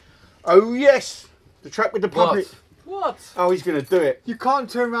idea. Oh, yes! The trap with the puppet. What? Oh, he's going to do it. You can't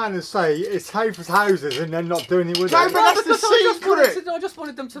turn around and say it's safe as houses and then not do anything with it. No, but that's the secret. I just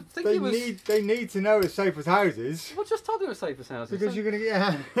wanted them to think it was... They need to know it's safe as houses. Well, just tell them it's safe as houses. Because you're going to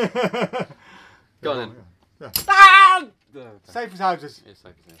get... Go on then. Yeah. Ah! Safe as houses. It's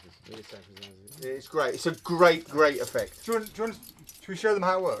safe as houses. It is safe as houses. It's great. It's a great, great effect. Should we show them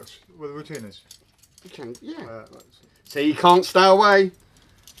how it works? What the routine is? You can, yeah. See, you can't stay away.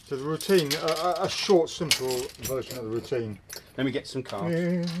 So the routine, a short, simple version of the routine. Let me get some cards.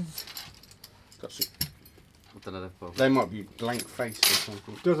 Yeah. Got some. I don't know. They might be blank face or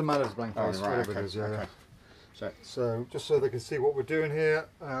something. Doesn't matter if it's blank face, right, whatever okay, it is, yeah. okay. So just so they can see what we're doing here,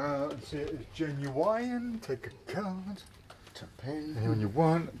 and see it is genuine. Take a card. Pen. Anyone you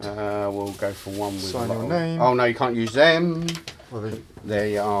want. We'll go for one with sign your name. Oh no, you can't use them. Well,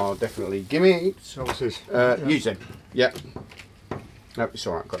 they are definitely gimmicks. So what's this? Use them. Yeah. Nope, it's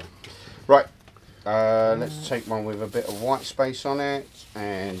alright, got it. Right, let's take one with a bit of white space on it,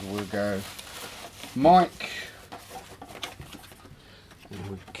 and we'll go Mike.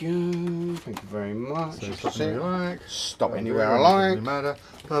 There we go, thank you very much. So stop anywhere you like. Stop anywhere I like. Doesn't matter.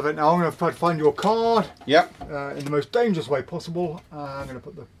 Perfect, now I'm going to try to find your card. Yep. In the most dangerous way possible. I'm going to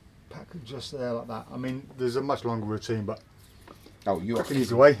put the pack just there like that. I mean, there's a much longer routine, but... Oh, you are...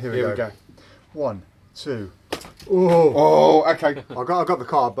 Easy way, here we go. 1, 2... Oh, okay. I got the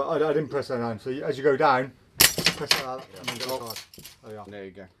card, but I didn't press that down. So as you go down, press that out and then get the card. There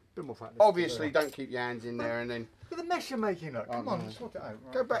you go. Bit more practice. Obviously, don't keep your hands in there and then... Look at the mess you're making, look. Come on, sort it out.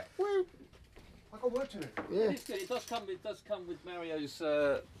 Right. Go back. Woo. I've got work to do. Yeah. It does come with Mario's...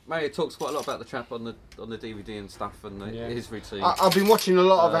 Mario talks quite a lot about the trap on the DVD and stuff, and his routine. I've been watching a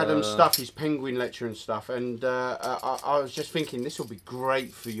lot of Adam's stuff, his penguin lecture and stuff, and I was just thinking this will be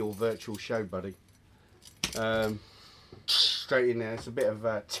great for your virtual show, buddy. Straight in there, it's a bit of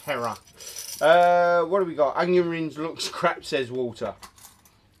terror. What do we got? Onion rings looks crap, says Walter.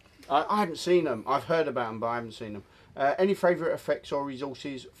 I haven't seen them. I've heard about them, but I haven't seen them. Any favourite effects or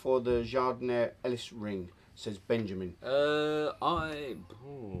resources for the Jardinier Ellis ring, says Benjamin. I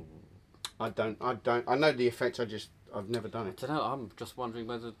don't. I know the effects. I've never done it. I don't know. I'm just wondering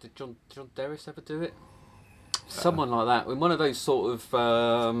whether did John Derris ever do it? Someone like that. In one of those sort of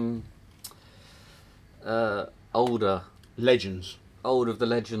older of the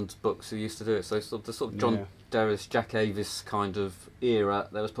Legends books who used to do it. So the sort of John Derris, Jack Avis kind of era.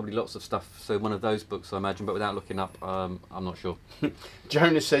 There was probably lots of stuff. So one of those books, I imagine, but without looking up, I'm not sure.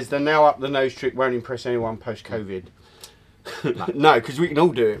 Jonas says the now up the nose trick won't impress anyone post-COVID. No, because we can all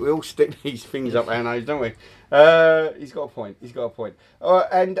do it. We all stick these things up our nose, don't we? He's got a point. He's got a point.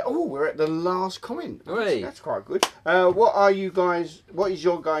 And we're at the last comment. That's quite good. What is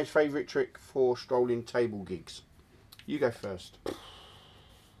your guys' favourite trick for strolling table gigs? You go first.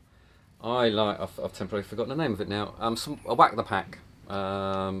 I've temporarily forgotten the name of it now. A whack the pack.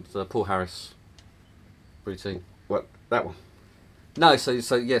 The Paul Harris routine. What, that one? No, so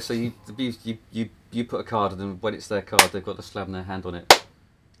you put a card, and then when it's their card, they've got the slab in their hand on it.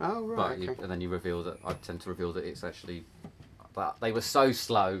 Oh right. And then you reveal that. I tend to reveal that it's actually that they were so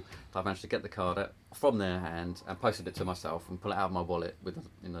slow that I managed to get the card out from their hand and posted it to myself and pull it out of my wallet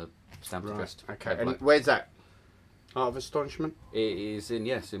in a stamped addressed. Okay. And where's that? Art of Astonishment? It is in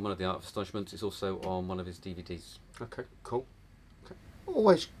one of the Art of Astonishments. It's also on one of his DVDs. Okay, cool. Okay.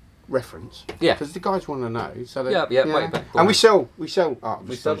 Always reference. Yeah. Because the guys want to know. So Wait, and we sell Art of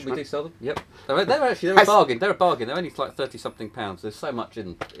we Astonishment. do sell them. Yep. They're a bargain. They're a bargain. They're only like £30-something. There's so much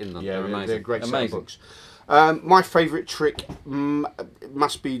in them. Yeah, they're amazing. They're great amazing books. My favourite trick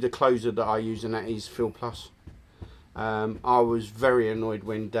must be the closer that I use, and that is Fill Plus. I was very annoyed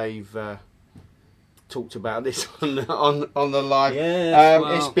when Dave talked about this on the live.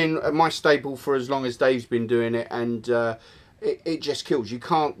 It's been my staple for as long as Dave's been doing it, and it just kills. You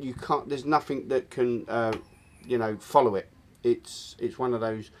can't. There's nothing that can follow it. It's one of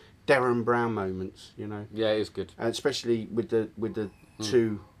those Darren Brown moments, Yeah, it is good, and especially with the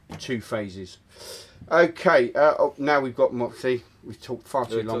two phases. Okay, now we've got more. See, we've talked far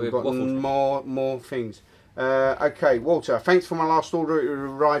too long. We've got more things. Okay, Walter, thanks for my last order. It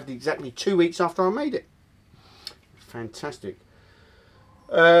arrived exactly 2 weeks after I made it. Fantastic.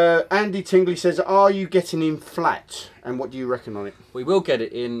 Andy Tingley says, are you getting in flat? And what do you reckon on it? We will get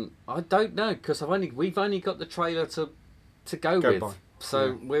it in. I don't know, because we've only got the trailer to go with. By.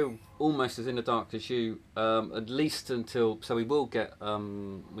 So we're almost as in the dark as you, at least until. So we will get.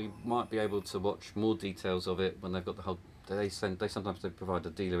 We might be able to watch more details of it when they've got the whole. They sometimes provide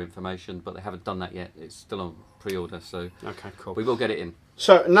the dealer information, but they haven't done that yet. It's still on pre-order, so okay, cool. We will get it in.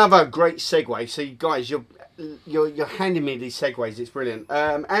 So another great segue. See, guys, you're handing me these segues. It's brilliant.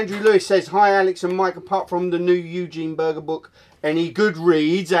 Andrew Lewis says, "Hi, Alex and Mike. Apart from the new Eugene Berger book, any good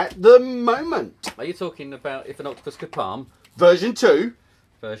reads at the moment?" Are you talking about If an Octopus Could Palm? Version 2.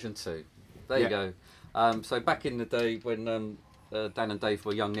 Version 2. There you go. So back in the day when Dan and Dave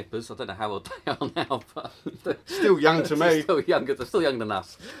were young nippers. I don't know how old they are now, but still young to me. Still younger. They're still younger than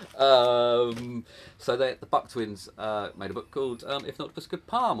us. So the Buck twins made a book called If an Octopus Could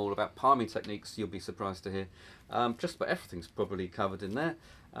Palm, all about palming techniques. You'll be surprised to hear. Just about everything's probably covered in there.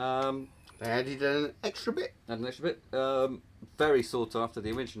 They added an extra bit. Very sought after.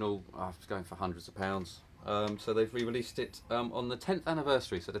 The original was going for hundreds of pounds. So they've re-released it on the 10th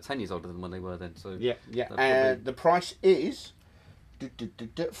anniversary. So they're 10 years older than when they were then. So yeah. And the price is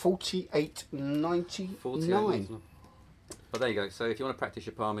 $48.99. But there you go. So if you want to practice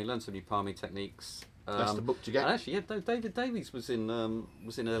your palming, learn some new palming techniques. That's the book to get. And actually, David Davies was in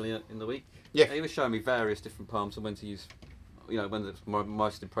earlier in the week. Yeah. He was showing me various different palms and when to use, when it's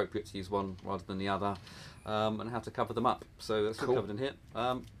most appropriate to use one rather than the other, and how to cover them up. So that's all covered in here.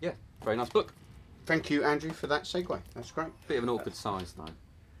 Yeah, very nice book. Thank you, Andrew, for that segue. That's great. Bit of an awkward size, though.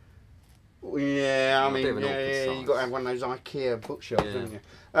 Yeah, you got to have one of those IKEA bookshelves, haven't you?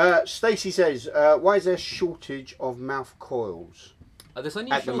 Stacey says, why is there a shortage of mouth coils? There's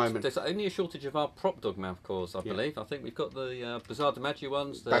only a shortage of our PropDog mouth coils, I believe. I think we've got the Blizzard Magic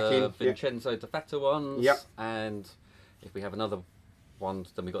ones, the Vincenzo De Fatta ones, and if we have another one,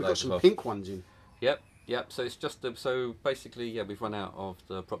 then we've got some pink ones in. Yep. So it's just so basically, we've run out of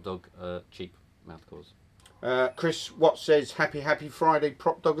the PropDog cheap mouth coils. Chris Watt says, happy Friday,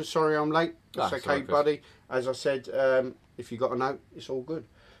 PropDoggers. Sorry I'm late. That's okay, sorry, buddy. As I said, if you got a note, it's all good.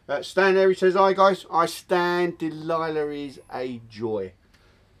 Stan Airy says, hi guys, I stand. Delilah is a joy.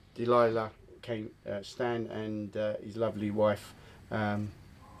 Delilah came, Stan and his lovely wife,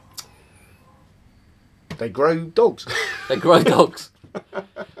 they grow dogs. They grow dogs.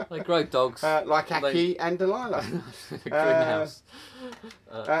 They grow dogs. Like Aki and Delilah. Greenhouse.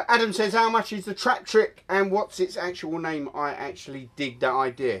 Adam says, how much is the trap trick and what's its actual name? I actually dig that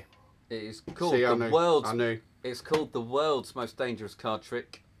idea. It is called I knew. It's called the world's most dangerous card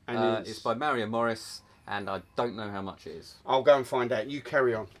trick. And it's by Mario Morris, and I don't know how much it is. I'll go and find out. You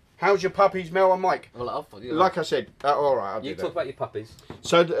carry on. How's your puppies, Mel and Mike? Well, like I said, all right, I'll do that. You talk about your puppies.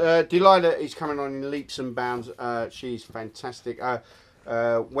 So Delilah is coming on in leaps and bounds. She's fantastic.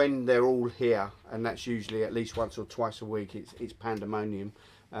 when they're all here, and that's usually at least once or twice a week, it's pandemonium.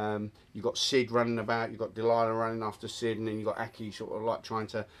 You've got Sid running about, you've got Delilah running after Sid, and then you've got Aki sort of like trying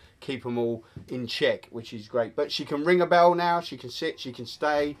to keep them all in check, which is great. But she can ring a bell now, she can sit, she can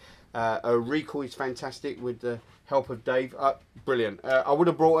stay. Her recall is fantastic with the help of Dave. Brilliant. I would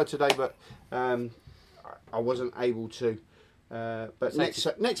have brought her today, but I wasn't able to. But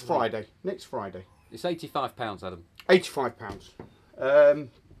next Friday. It's £85, Adam. £85.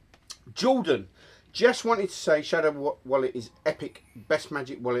 Jordan, just wanted to say Shadow Wallet is epic. Best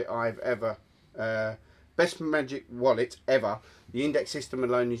magic wallet I've ever. Best magic wallet ever. The index system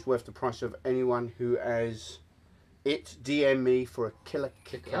alone is worth the price of anyone who has it. DM me for a killer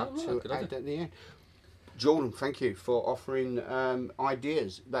kick out to add at the end. Jordan, thank you for offering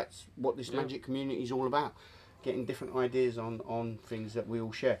ideas. That's what this magic community is all about. Getting different ideas on things that we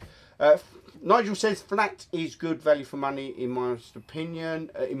all share. Nigel says flat is good value for money in my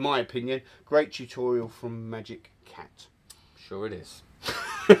opinion. Great tutorial from Magic Cat. Sure it is.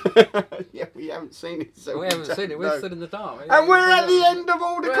 Yeah, we haven't seen it, so we haven't seen it. We're still in the dark, and we're at the end of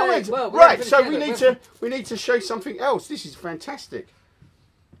all the comments. Well, right, so we need to show something else. This is fantastic.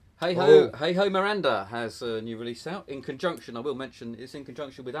 Hey Ho Miranda has a new release out in conjunction. I will mention it's in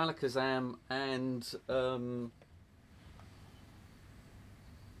conjunction with Alakazam and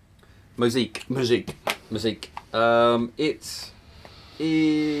Mosaic. It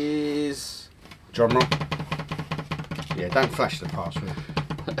is drum roll. Yeah, don't flash the password.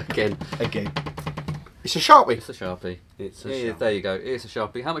 Again. It's a Sharpie. It's a Sharpie. Sharpie. There you go. It's a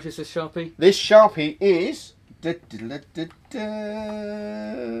Sharpie. How much is this Sharpie? This Sharpie is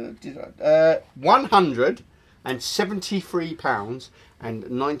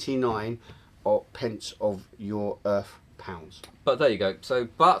 £173.99 pence of your Earth pounds. But there you go. So,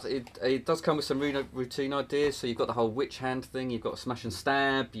 but it does come with some routine ideas. So you've got the whole witch hand thing. You've got smash and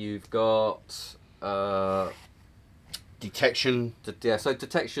stab. You've got detection. So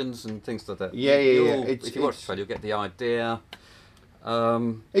detections and things like that. Yeah. If you watch the trailer, you'll get the idea.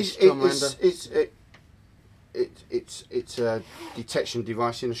 It's a detection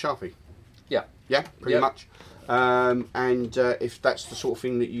device in a Sharpie. Yeah, pretty much. And if that's the sort of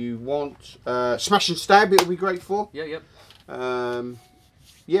thing that you want, smash and stab, it'll be great for. Yeah.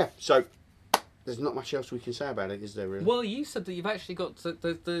 So there's not much else we can say about it, is there? Really? Well, you said that you've actually got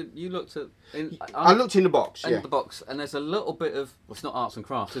you looked at. I looked in the box. In the box, and there's a little bit of. Well, it's not arts and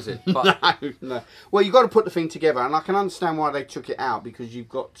crafts, is it? But no. Well, you've got to put the thing together, and I can understand why they took it out, because you've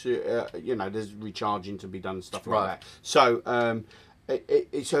got to, there's recharging to be done and stuff like that. So.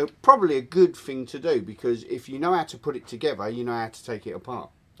 It's probably a good thing to do, because if you know how to put it together, you know how to take it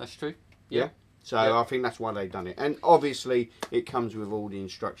apart. That's true. Yeah. So I think that's why they've done it, and obviously it comes with all the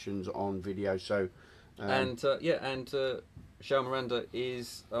instructions on video. So, Shao Miranda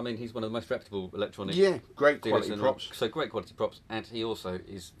is, I mean, he's one of the most reputable electronic. Yeah, great quality props. So great quality props, and he also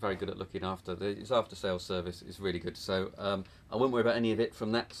is very good at looking after his after sales service is really good. So I wouldn't worry about any of it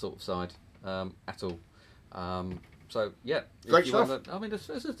from that sort of side at all. So yeah, great stuff. I mean, this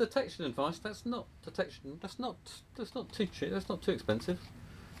is detection advice. That's not detection. That's not too cheap. That's not too expensive.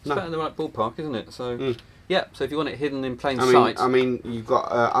 It's about in the right ballpark, isn't it? So yeah. So if you want it hidden in plain sight. I mean, you've got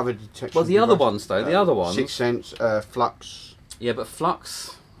other detection. Well, the other ones though. The other ones. 6th Sense, Flux. Yeah, but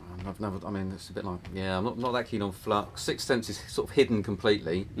Flux. I've never. I mean, it's a bit like. Yeah, I'm not that keen on Flux. 6th Sense is sort of hidden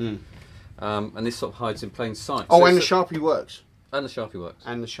completely, and this sort of hides in plain sight. Oh, so and the Sharpie works. And the Sharpie works.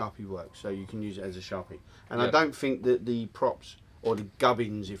 And the Sharpie works, so you can use it as a Sharpie. And I don't think that the props, or the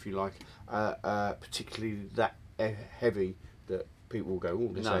gubbins, if you like, are particularly that heavy that people will go,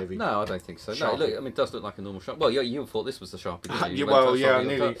 oh, this heavy. No, I don't think so. No, look, I mean, it does look like a normal Sharpie. Well, you thought this was the Sharpie, didn't you?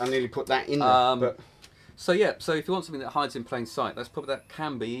 I nearly put that in there. But. So yeah, so if you want something that hides in plain sight, that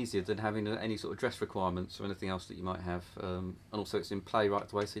can be easier than having any sort of dress requirements or anything else that you might have. And also it's in play right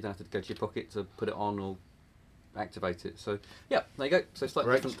away, so you don't have to go to your pocket to put it on or activate it. So yeah, there you go. So it's like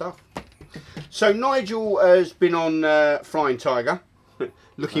great stuff. So Nigel has been on Flying Tiger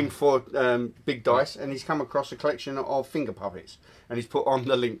looking for big dice, and he's come across a collection of finger puppets, and he's put on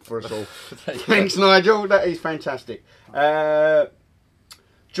the link for us all. Thanks, Nigel. That is fantastic.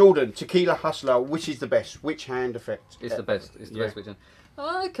 Jordan, Tequila Hustler, which is the best? Which hand effect? It's the best. It's the best which hand.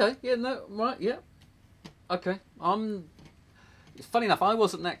 Okay. Yeah. No. Right. Yeah. Okay. It's funny enough. I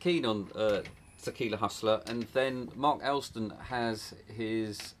wasn't that keen on Tequila Hustler, and then Mark Elston has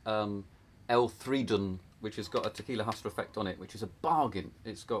his L3dun, which has got a Tequila Hustler effect on it, which is a bargain.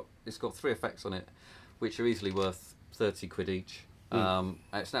 It's got 3 effects on it, which are easily worth 30 quid each.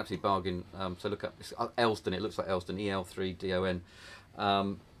 It's an absolute bargain. So look up Elston. It looks like Elston. EL3DON.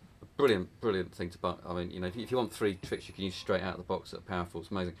 brilliant thing to buy. I mean, you know, if you want 3 tricks you can use straight out of the box that are powerful,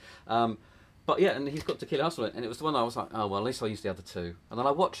 it's amazing. But yeah, and he's got Tequila Hustler, and it was the one I was like, oh well, at least I used the other 2. And then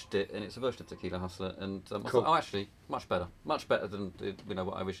I watched it, and it's a version of Tequila Hustler, and I thought, oh, actually, much better than you know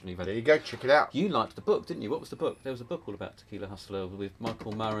what I originally read. There you go, check it out. You liked the book, didn't you? What was the book? There was a book all about Tequila Hustler with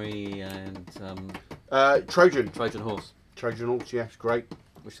Michael Murray and Trojan Horse. Trojan Horse, yeah, it's great.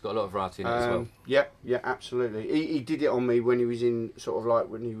 Which has got a lot of variety in it as well. Yeah, absolutely. He did it on me when he was in sort of like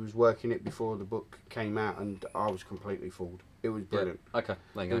when he was working it before the book came out, and I was completely fooled. It was brilliant. Yeah. Okay,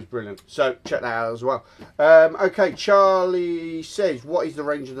 there you go. It was brilliant. So check that out as well. Okay, Charlie says, what is the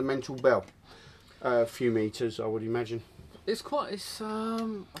range of the mental bell? A few meters, I would imagine. It's quite. It's I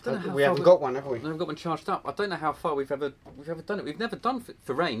don't know how we far haven't got one, have we? We haven't got one charged up. I don't know how far we've ever done it. We've never done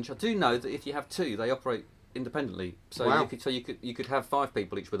for range. I do know that if you have 2, they operate independently. So wow. you could have 5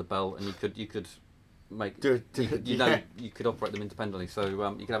 people each with a bell, and you could make you could operate them independently. So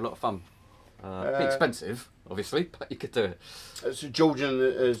you could have a lot of fun. Be expensive, obviously, but you could do it. So Georgian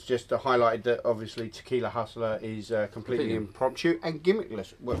has just highlighted that obviously Tequila Hustler is completely impromptu and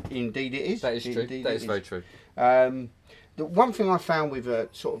gimmickless. Well, indeed it is. That is true. That is very true. The one thing I found with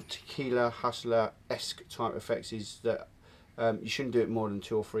sort of Tequila Hustler-esque type effects is that you shouldn't do it more than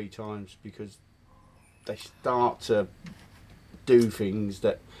 2 or 3 times, because they start to do things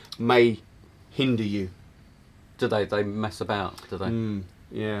that may hinder you. Do they? They mess about, do they?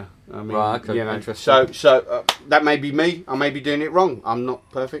 Yeah, I mean, right, okay, you know, interesting. So that may be me. I may be doing it wrong. I'm not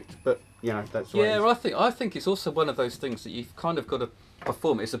perfect, but you know that's the way it is. I think it's also one of those things that you've kind of got to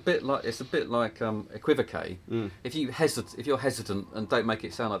perform. It's a bit like equivocate. If you're hesitant and don't make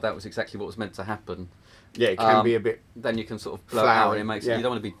it sound like that was exactly what was meant to happen. Yeah, it can be a bit. Then you can sort of blow out, and it makes you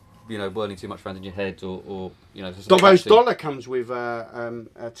don't want to be whirling too much around in your head or Dobbo's Dollar comes with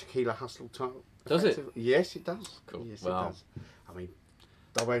a Tequila Hustle type. Does it? Yes, it does. Cool. Yes, wow. It does. I mean,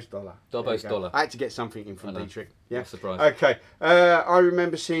 Dobbo's Dollar. Dobbo's Dollar. I had to get something in from Dietrich. Yeah. I'm surprised. Okay. I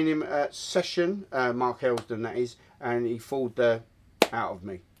remember seeing him at Session, Mark Elsden that is, and he fooled the out of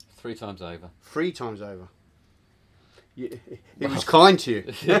me. 3 times over. 3 times over. He was kind to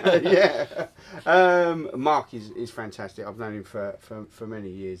you. Yeah. Mark is fantastic. I've known him for many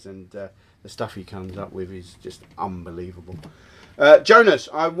years, and the stuff he comes up with is just unbelievable. Jonas,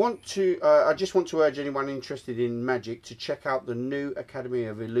 I just want to urge anyone interested in magic to check out the new Academy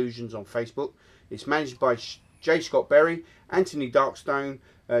of Illusions on Facebook. It's managed by J. Scott Berry, Anthony Darkstone,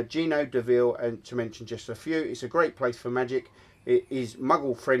 Gino DeVille, and to mention just a few. It's a great place for magic. It is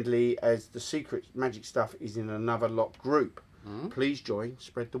muggle friendly, as the secret magic stuff is in another locked group. Please join,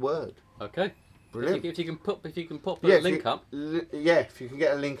 spread the word. Okay. Brilliant. If you can pop a link up. Yeah, if you can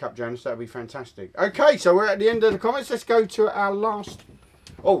get a link up, Jonas, that would be fantastic. Okay, so we're at the end of the comments. Let's go to our last.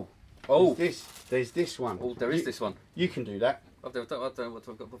 Oh, there's this one. Oh, there is this one. You can do that. I don't know what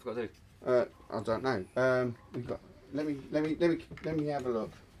I've got to do. I don't know. We've got. Let me have a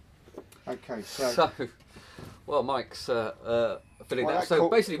look. Okay, so well, Mike's filling that. So cool.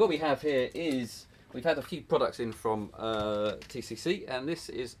 basically, what we have here is we've had a few products in from TCC, and this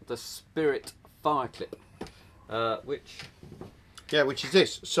is the Spirit Fire Clip, which is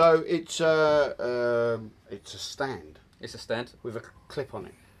this. So it's a stand. It's a stand with a clip on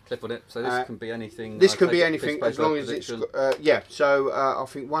it. So this can be anything. This can be anything as long as it's So I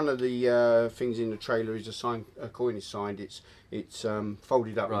think one of the things in the trailer is a coin is signed. It's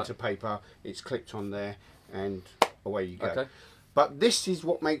folded up into paper. It's clipped on there, and away you go. Okay. But this is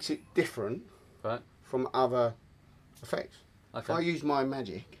what makes it different from other effects. Okay. If I use my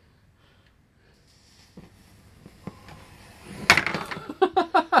magic.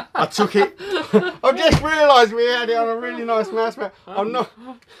 I took it. I just realised we had it on a really nice mouse mat. I'm not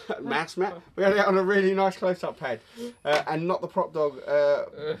mouse mat. We had it on a really nice close-up pad, and not the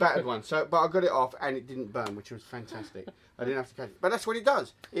PropDog battered one. So, but I got it off, and it didn't burn, which was fantastic. I didn't have to catch it. But that's what it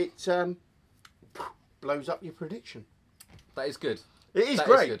does. It blows up your prediction. That is good. It is that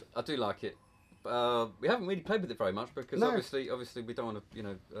great. Is good. I do like it. We haven't really played with it very much because obviously we don't want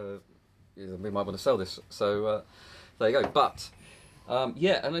to, we might want to sell this. So there you go. But. And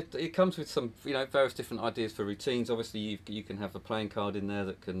it comes with some, various different ideas for routines. Obviously, you can have a playing card in there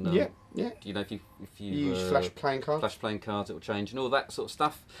that can, if you use flash playing cards, it will change and all that sort of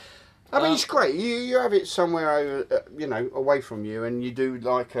stuff. I mean, it's great. You have it somewhere over, away from you, and you do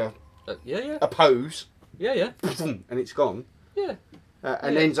like a pose. Yeah. And it's gone. Yeah.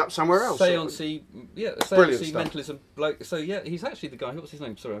 And ends up somewhere else. Seance mentalism bloke. So he's actually the guy. What's his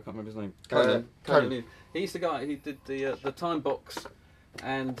name? Sorry, I can't remember his name. Conan. He's the guy who did the time box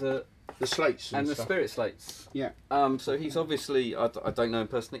and the slates and the stuff. spirit slates. Yeah. So he's obviously, I don't know him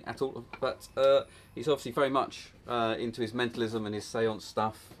personally at all, but he's obviously very much into his mentalism and his seance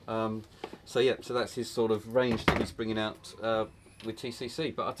stuff. So yeah, so that's his sort of range that he's bringing out with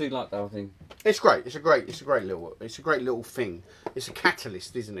TCC. But I do like that whole thing. It's great. It's a great little thing. It's a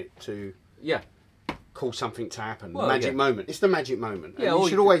catalyst, isn't it, to cause something to happen. Well, the magic moment. It's the magic moment. Yeah, and you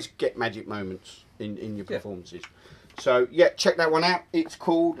should always get magic moments in your performances. So yeah, check that one out. It's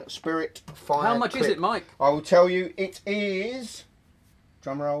called Spirit Fire. How much Clip. is it, Mike? I will tell you. It is.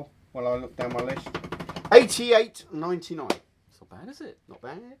 Drum roll while I look down my list. $88.99. It's not bad, is it? Not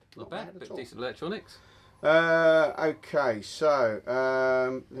bad. Not bad. at Bit all. decent electronics. Okay,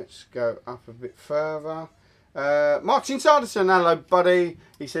 so let's go up a bit further. Martin Sanderson, hello buddy.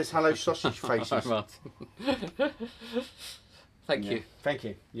 He says hello sausage faces. Thank you. Thank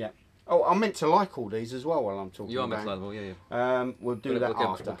you. Yeah. Oh, I meant to like all these as well while I'm talking. You are about meant to like them, yeah. We'll do that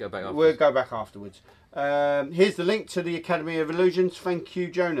after. We'll go back afterwards. We'll go back afterwards. Here's the link to the Academy of Illusions. Thank you,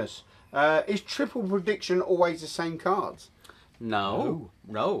 Jonas. Is triple prediction always the same cards? No.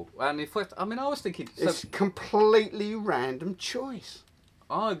 And if I mean, I was thinking. So It's completely random choice.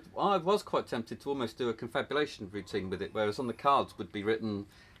 I was quite tempted to almost do a confabulation routine with it, whereas on the cards would be written,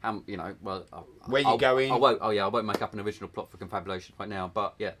 you know, well, Where you going? I won't make up an original plot for confabulation right now,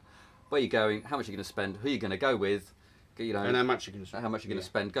 but yeah, where you going, how much you're going to spend, who you're going to go with, you know, And how much you're going to spend. how much you're going to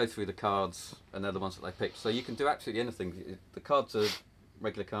spend. Go through the cards, and they're the ones that they pick. So you can do absolutely anything. The cards are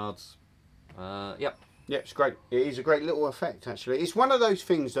regular cards. Yep. Yeah, it's great. It is a great little effect, actually. It's one of those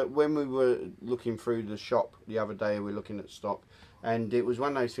things that when we were looking through the shop the other day, we were looking at stock, and it was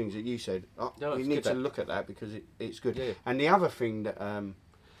one of those things that you said, we need to look at that because it's good. Yeah. And the other thing that,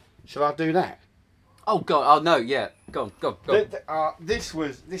 shall I do that? Oh God! Oh no! Yeah. Go on. This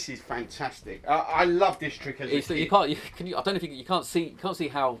is fantastic. I love this trick as a kid. You can't. I don't know if you can't see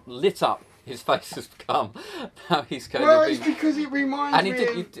how lit up his face has become. Now he's going Well, to be. it's because it reminds me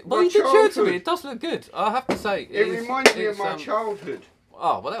of you my did show it to me. childhood. It does look good. I have to say. It reminds me of my childhood.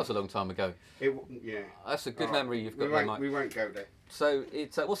 Oh well, that was a long time ago. Yeah. That's a good memory you've got we there, won't, Mike. we won't go there. So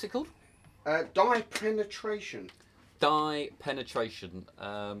it's what's it called? Dye penetration. Dye penetration.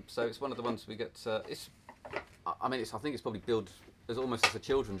 So it's one of the ones we get. I mean, I think it's probably billed as almost as a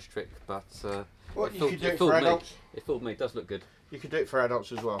children's trick, but Well, you could do it for adults. It fooled me. It does look good. You could do it for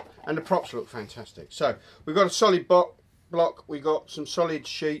adults as well. And the props look fantastic. So, we've got a solid block. We've got some solid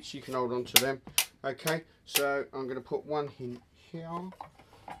sheets. You can hold on to them. Okay, so I'm going to put one in here,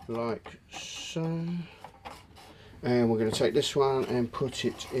 like so. And we're going to take this one and put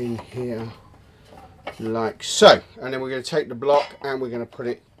it in here, like so. And then we're going to take the block and we're going to put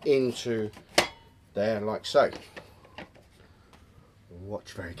it into there, like so.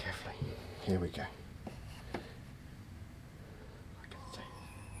 Watch very carefully. Here we go.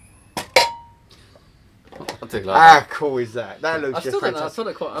 I do like that. Cool is that? That looks I just still don't know.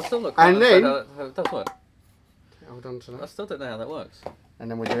 fantastic. I still not quite And understand then- how it does work. Hold on to I that. still don't know how that works. And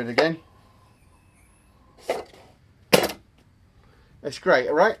then we do it again. That's great,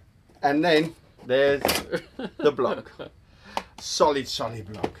 all right? And then there's the block. Solid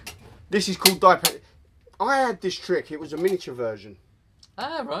block. This is called dye. I had this trick. It was a miniature version,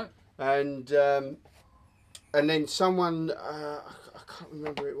 Ah, right. and then someone I can't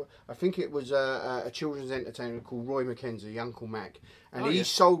remember it. I think it was a children's entertainer called Roy Mackenzie, Uncle Mac, and he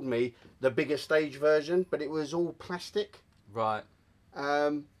sold me the bigger stage version, but it was all plastic, Right.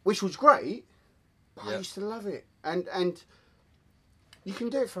 which was great. But I Yep. used to love it, and you can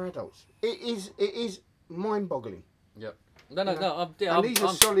do it for adults. It is mind-boggling. Yep. No. And these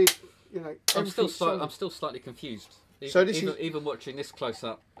are solid. You know, I'm still everything's solid. I'm still slightly confused. So this Even watching this close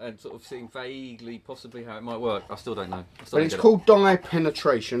up and sort of seeing vaguely, possibly how it might work, I still don't know. But it's called dye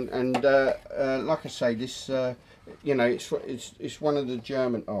penetration, and like I say, this you know, it's one of the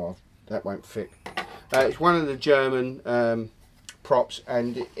German. Oh, that won't fit. It's one of the German props,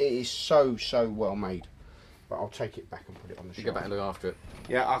 and it is so well made. But I'll take it back and put it on the shelf. Go back and look after it.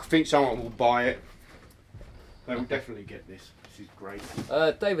 Yeah, I think someone will buy it. They will definitely get this. This is great.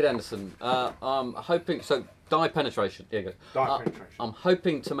 David Anderson, I'm hoping, so dye penetration, here you go. Dye penetration. I'm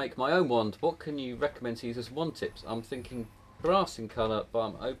hoping to make my own wand. What can you recommend to use as wand tips? I'm thinking brass in colour, but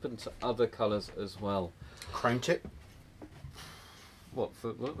I'm open to other colours as well. Chrome tip. What?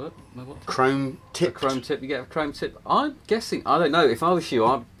 What? Chrome tip. A chrome tip, you get a chrome tip. I'm guessing, I don't know, if I was you,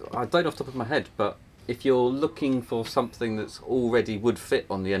 I don't know off the top of my head, but if you're looking for something that's already would fit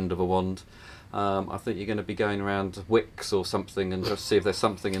on the end of a wand, I think you're going to be going around Wicks or something and just see if there's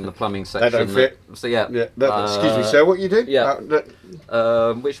something in the plumbing section. They don't fit. So yeah. Excuse me, sir. What you do? Yeah.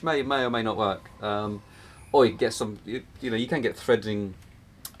 Which may or may not work. Or you can get some. You know, you can get threading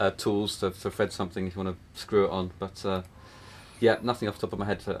tools to thread something if you want to screw it on. But yeah, nothing off the top of my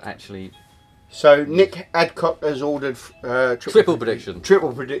head to actually. So Nick Adcock has ordered Triple prediction.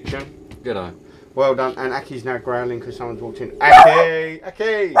 Triple prediction. Good eye. Well done. And Aki's now growling because someone's walked in. Aki!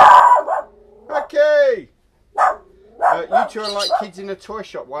 Aki! Aki! You two are like kids in a toy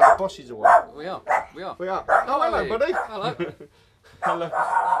shop while the boss is away. We are. We are. We are. Oh, hello, buddy. Hello. Hello.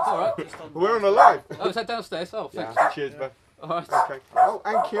 All right. We're on the live. Oh, is that downstairs? Oh, thanks. Yeah. Cheers, bud. All right. Okay. Oh,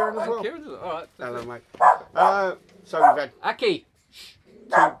 and Kieran as well. Kieran, all right. Hello, mate. So we've had Aki.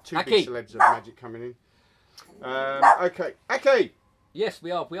 two Aki. big celebs of magic coming in. Okay. Aki! Yes,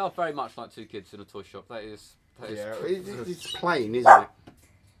 we are. We are very much like two kids in a toy shop. That is. Yeah, it's plain, isn't it?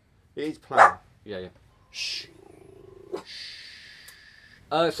 It is plain. Yeah, yeah. Shh.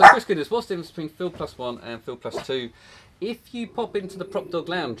 So Chris Guinness, what's the difference between Phil Plus 1 and Phil Plus 2? If you pop into the PropDog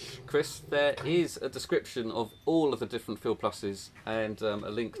Lounge, Chris, there is a description of all of the different Phil Pluses and a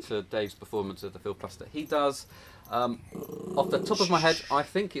link to Dave's performance of the Phil Plus that he does. Off the top of my head, I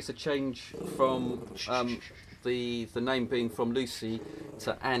think it's a change from the name being from Lucy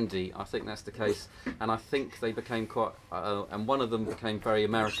to Andy. I think that's the case, and I think they became quite, and one of them became very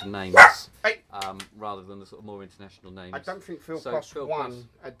American names rather than the sort of more international names. I don't think Phil So Plus Phil 1 Plus-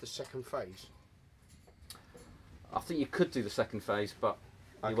 had the second phase. I think you could do the second phase, but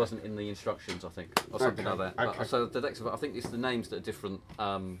Okay. it wasn't in the instructions, I think, or something Okay, like that. okay. So the next, I think it's the names that are different.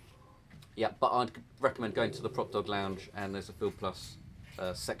 Yeah, but I'd recommend going to the PropDog Lounge, and there's a Phil Plus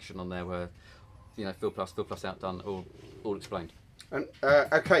section on there where, you know, Phil Plus Outdone, all explained. And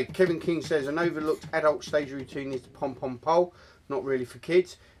okay, Kevin King says an overlooked adult stage routine is the pom pom pole, not really for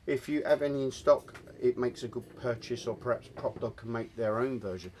kids. If you have any in stock, it makes a good purchase, or perhaps PropDog can make their own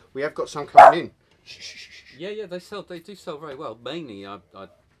version. We have got some coming in. Yeah, they do sell very well. Mainly, I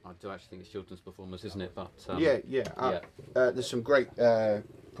do actually think it's children's performers, isn't it? But Yeah. There's some great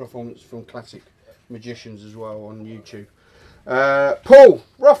performance from classic magicians as well on YouTube. Paul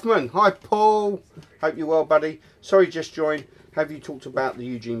Rothman, hi Paul. Hope you're well, buddy. Sorry, just joined. Have you talked about the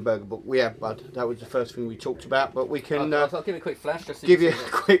Eugene Berger book? We have, bud. That was the first thing we talked about, but we can I'll give you a quick flash. Just so give you can a see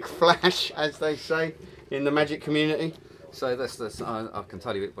quick flash, as they say in the magic community. that. So that's I can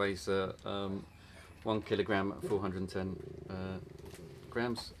tell you it weighs 1 kilogram, 410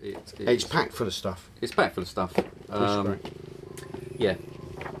 grams. It's packed full of stuff. It's packed full of stuff. Great. Yeah.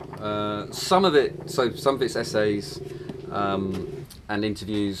 Some of it's essays and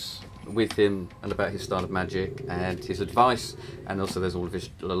interviews with him and about his style of magic and his advice, and also there's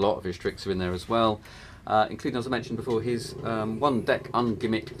a lot of his tricks are in there as well, including, as I mentioned before, his one deck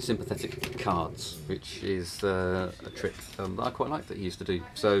ungimmick sympathetic cards, which is a trick that I quite like that he used to do.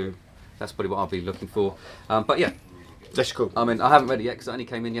 So that's probably what I'll be looking for. But yeah, That's cool. I mean, I haven't read it yet because it only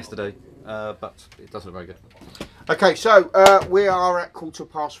came in yesterday, but it does look very good. Okay, so we are at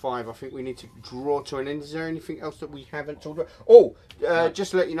 5:15. I think we need to draw to an end. Is there anything else that we haven't talked about? Oh,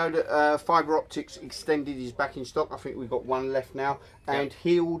 just to let you know that Fibre Optics Extended is back in stock. I think we've got one left now. And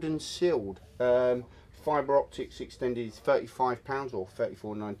Healed and Sealed. Fibre Optics Extended is £35 or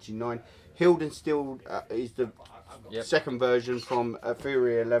 $34.99. Healed and Sealed is the second version from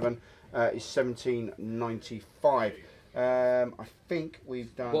Fury 11. Is $17.95. I think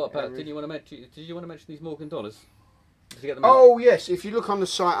we've done. What about? Did you want to mention these Morgan dollars? Did you get them? Oh yes, if you look on the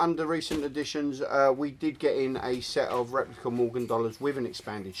site under recent editions, we did get in a set of replica Morgan dollars with an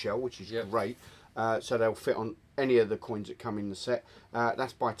expanded shell, which is great. So they'll fit on any of the coins that come in the set.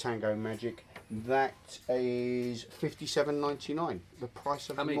 That's by Tango Magic. That is $57.99. The price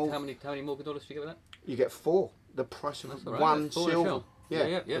of how many Morgan dollars do you get with that? You get 4. The price of right, one that's 4 a silver. shell.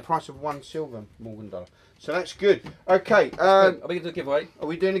 Yeah, Yeah. the price of 1 silver Morgan dollar. So that's good. Okay. Are we going to do a giveaway? Are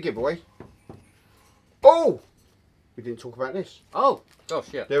we doing a giveaway? Oh! We didn't talk about this. Oh,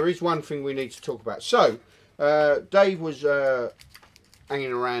 gosh, yeah. There is one thing we need to talk about. So, Dave was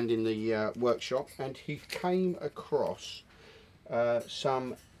hanging around in the workshop and he came across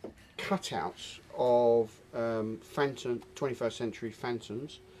some cutouts of Phantom 21st Century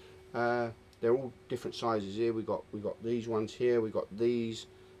Phantoms. They're all different sizes here. We got these ones here. We got these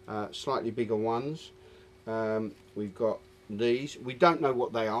slightly bigger ones. We've got these. We don't know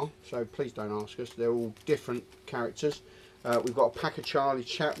what they are, so please don't ask us. They're all different characters. We've got a pack of Charlie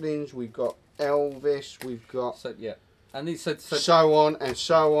Chaplins. We've got Elvis. We've got and these so on and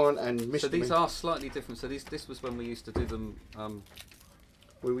so on and Mr. So these are slightly different. So this was when we used to do them.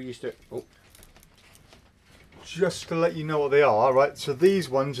 Where we used to. Oh. Just to let you know what they are, right? So these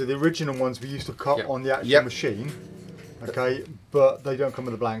ones are the original ones we used to cut on the actual machine, okay? But they don't come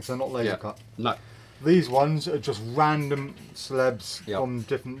with the blanks. They're not laser cut. No. These ones are just random celebs from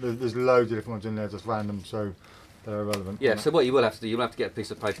different. There's loads of different ones in there, just random. So They're irrelevant. Yeah, so what you will have to do, you'll have to get a piece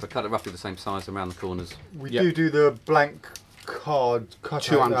of paper, cut it roughly the same size around the corners. We do the blank card cut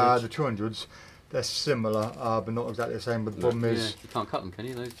 200s. The 200s. They're similar, but not exactly the same. But the problem is, you can't cut them, can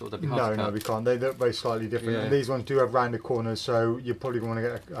you? They'd be hard no, to cut. no, we can't. They look very slightly different. Yeah. And these ones do have rounded corners, so you're probably going to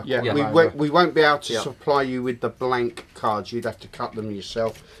get a corner we won't be able to supply you with the blank cards. You'd have to cut them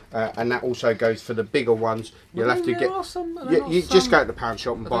yourself, and that also goes for the bigger ones. You'll have to get. You just go to the pound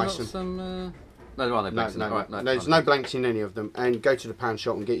shop and buy some. No, there are no blanks in there. Right, no, there's no blanks in any of them. And go to the pound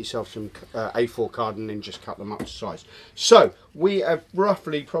shop and get yourself some A4 card and then just cut them up to size. So we have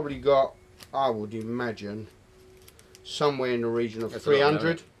roughly probably got, I would imagine, somewhere in the region of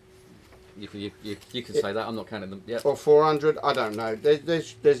 300. You can say that. I'm not counting them. Yep. Or 400. I don't know.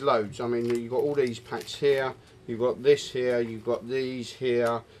 There's loads. I mean, you've got all these packs here. You've got this here. You've got these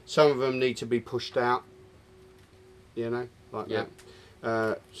here. Some of them need to be pushed out. You know, like that.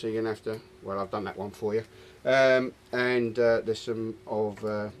 So you're gonna have to. Well, I've done that one for you. And there's some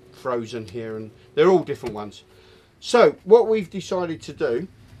of frozen here, and they're all different ones. So what we've decided to do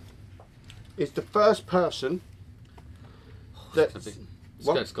is the first person that it's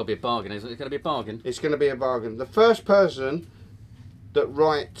got to be a bargain, isn't it? It's going to be a bargain. It's going to be a bargain. The first person that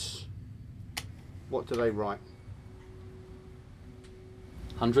writes, what do they write?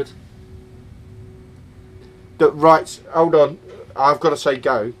 100. That writes. Hold on, I've got to say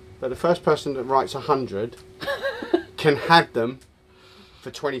go. But the first person that writes 100 can have them for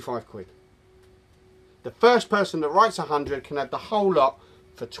 25 quid. The first person that writes 100 can have the whole lot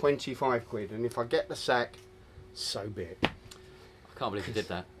for 25 quid. And if I get the sack, so be it. I can't believe you did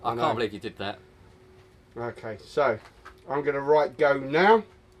that. I can't believe you did that. Okay, so I'm going to write go now.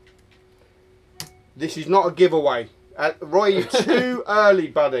 This is not a giveaway. Roy, you're too early,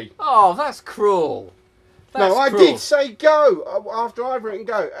 buddy. Oh, that's cruel. That's I cruel. did say go after I've written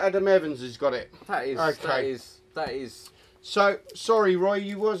go. Adam Evans has got it. That is okay. That is. So sorry, Roy,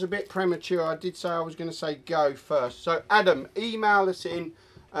 you was a bit premature. I did say I was going to say go first. So Adam, email us in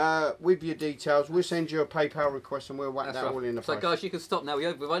with your details. We'll send you a PayPal request and we'll whack that all in the So post. guys, you can stop now.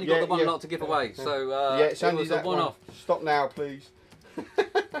 We've only got the one lot to give away. So it's only that one off. Stop now, please.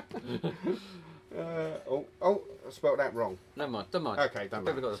 I spelled that wrong. Never mind. Don't mind. Okay, don't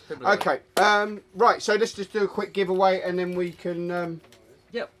mind. Okay. Right. So let's just do a quick giveaway, and then we can.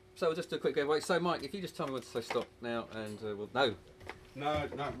 Yep. So we'll just do a quick giveaway. So Mike, if you just tell me when to say stop now, and we'll No,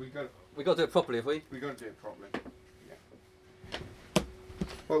 we got to do it properly, have we? We got to do it properly. Yeah.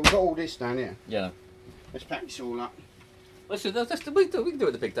 Well, we've got all this down here. Yeah. Let's pack this all up. We can do it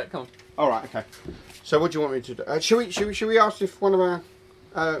with the big deck. Come on. All right. Okay. So what do you want me to do? Should we ask if one of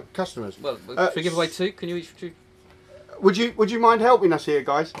our customers? Well, should we give away two? Can you each? Would you mind helping us here,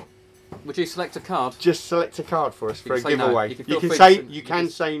 guys? Would you select a card? Just select a card for us for a giveaway. No. You can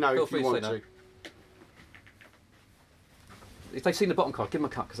say no if you want to. If they've seen the bottom card, give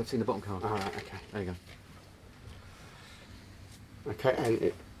them a cut because they've seen the bottom card. All right. Okay. There you go. Okay.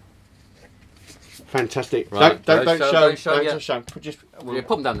 And fantastic. Right. Don't show. Just put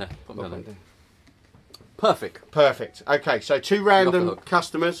them down there. Put them down there. Perfect. Perfect. Okay, so two random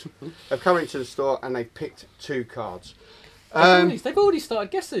customers have come into the store and they've picked two cards. They've already started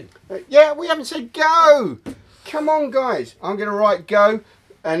guessing. Yeah, we haven't said go. Come on, guys. I'm going to write go,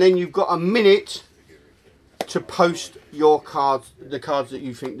 and then you've got a minute to post your cards, the cards that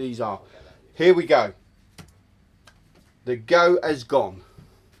you think these are. Here we go. The go has gone.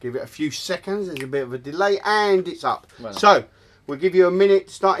 Give it a few seconds. There's a bit of a delay, and it's up. Right. So we'll give you a minute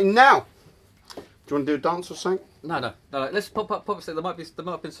starting now. Do you want to do a dance or something? No. Let's pop up. There might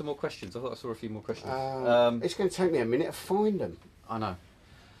have been some more questions. I thought I saw a few more questions. It's going to take me a minute to find them. I know.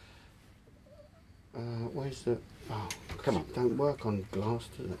 Where's the? Oh, come on! Don't work on glass,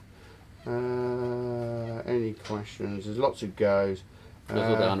 does it? Any questions? There's lots of goes. Let's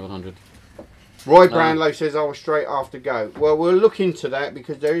go down 100. Roy Brownlow says I was straight after go. Well, we'll look into that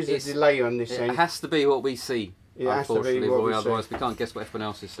because there is a delay on this end. It has to be what we see. It has to be what we see. Otherwise we can't guess what everyone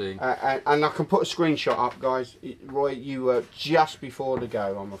else is seeing. And I can put a screenshot up, guys. Roy, you were just before the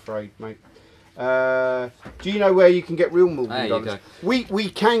go, I'm afraid, mate. Do you know where you can get real Morgan dollars? We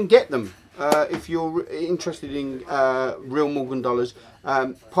can get them. If you're interested in real Morgan dollars,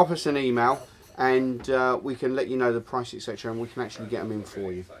 pop us an email and we can let you know the price, etc., and we can actually get them in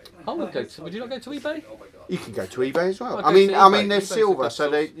for you. I would go to. Would you not go to eBay? You can go to eBay as well. Well, I mean, they're silver,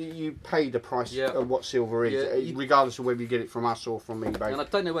 so you pay the price of what silver is, regardless of whether you get it from us or from eBay. And I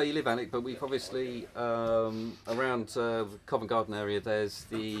don't know where you live, Alec, but we've obviously around Covent Garden area. There's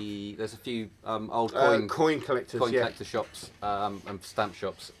a few old coin collector shops and stamp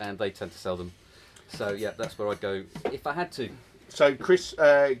shops, and they tend to sell them. So yeah, that's where I'd go if I had to. So Chris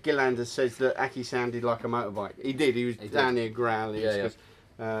Gillander says that Aki sounded like a motorbike. He did. He was down there growling.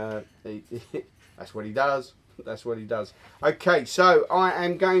 That's what he does. That's what he does. Okay, so I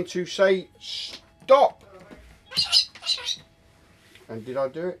am going to say stop. And did I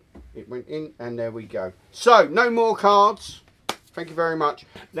do it? It went in, and there we go. So no more cards. Thank you very much.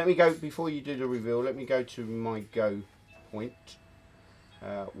 Let me go, before you do the reveal, let me go to my go point,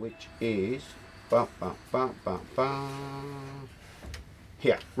 which is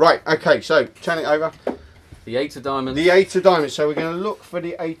here. Right, okay, so turn it over. The 8 of diamonds. The 8 of diamonds. So we're going to look for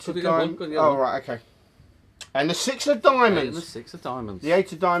the 8 of diamonds. Oh, right, okay. And the 6 of diamonds. And the 6 of diamonds. The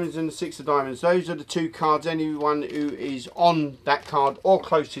 8 of diamonds and the 6 of diamonds. Those are the 2 cards. Anyone who is on that card or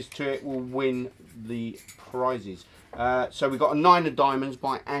closest to it will win the prizes. So we've got a 9 of diamonds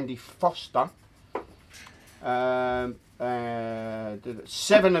by Andy Foster. 7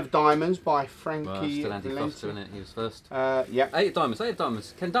 of diamonds by Frankie. Still Andy Foster, isn't it? He was first. Yeah. 8 of diamonds. 8 of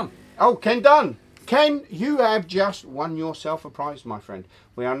diamonds. Ken Dunn. Oh, Ken Dunn. Ken, you have just won yourself a prize, my friend.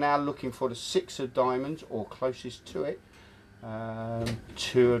 We are now looking for the 6 of diamonds or closest to it.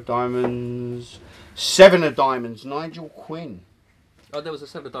 2 of diamonds. 7 of diamonds. Nigel Quinn. Oh, there was a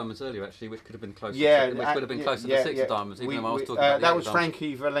 7 of diamonds earlier, actually, which could have been closer. Yeah, which would have been closer to 6 of diamonds, even though I was talking about that was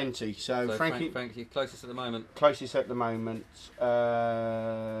Frankie Valenti. So Frankie, closest at the moment. Closest at the moment.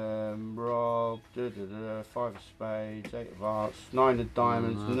 Rob, 5 of spades, 8 of hearts, 9 of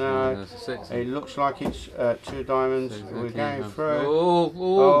diamonds. No, it looks like it's 2 of diamonds. We're going through.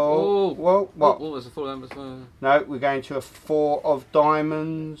 What? Oh, there's a 4 of diamonds. No, we're going to a 4 of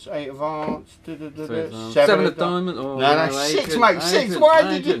diamonds, 8 of hearts, 7 of diamonds. No, 6, mate. 6. Why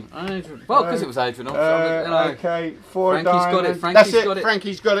did you? Adrian. Well, because it was Adrian. Okay, 4 of diamonds. Frankie's That's got it. it.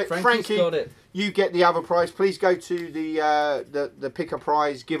 Frankie's got it. Frankie's got it. You get the other prize. Please go to the pick a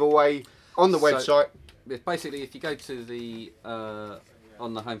prize giveaway on the website. Basically, if you go to the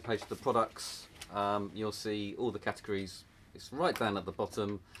on the homepage of the products, you'll see all the categories. It's right down at the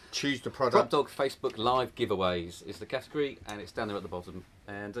bottom. Choose the product. PropDog Facebook Live giveaways is the category, and it's down there at the bottom.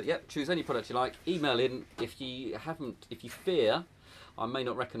 And choose any product you like. Email in if you fear I may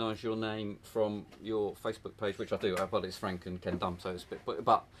not recognise your name from your Facebook page, which I do. But it's Frank and Ken Dunn, so it's a bit.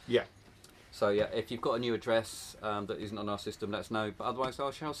 But yeah. So yeah, if you've got a new address that isn't on our system, let us know. But otherwise,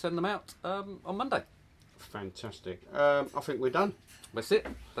 I shall send them out on Monday. Fantastic. I think we're done. That's it.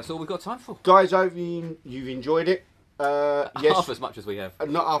 That's all we've got time for. Guys, I hope you've enjoyed it. Yes, half as much as we have.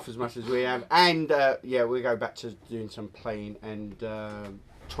 Not half as much as we have. And yeah, we'll go back to doing some playing and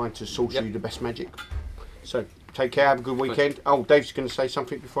trying to source you the best magic. So take care, have a good weekend. Oh, Dave's going to say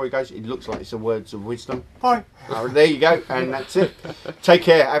something before he goes. It looks like it's the words of wisdom. Bye. There you go, and that's it. Take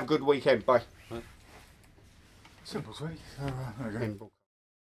care, have a good weekend. Bye. Simple, sweet. So, there we go.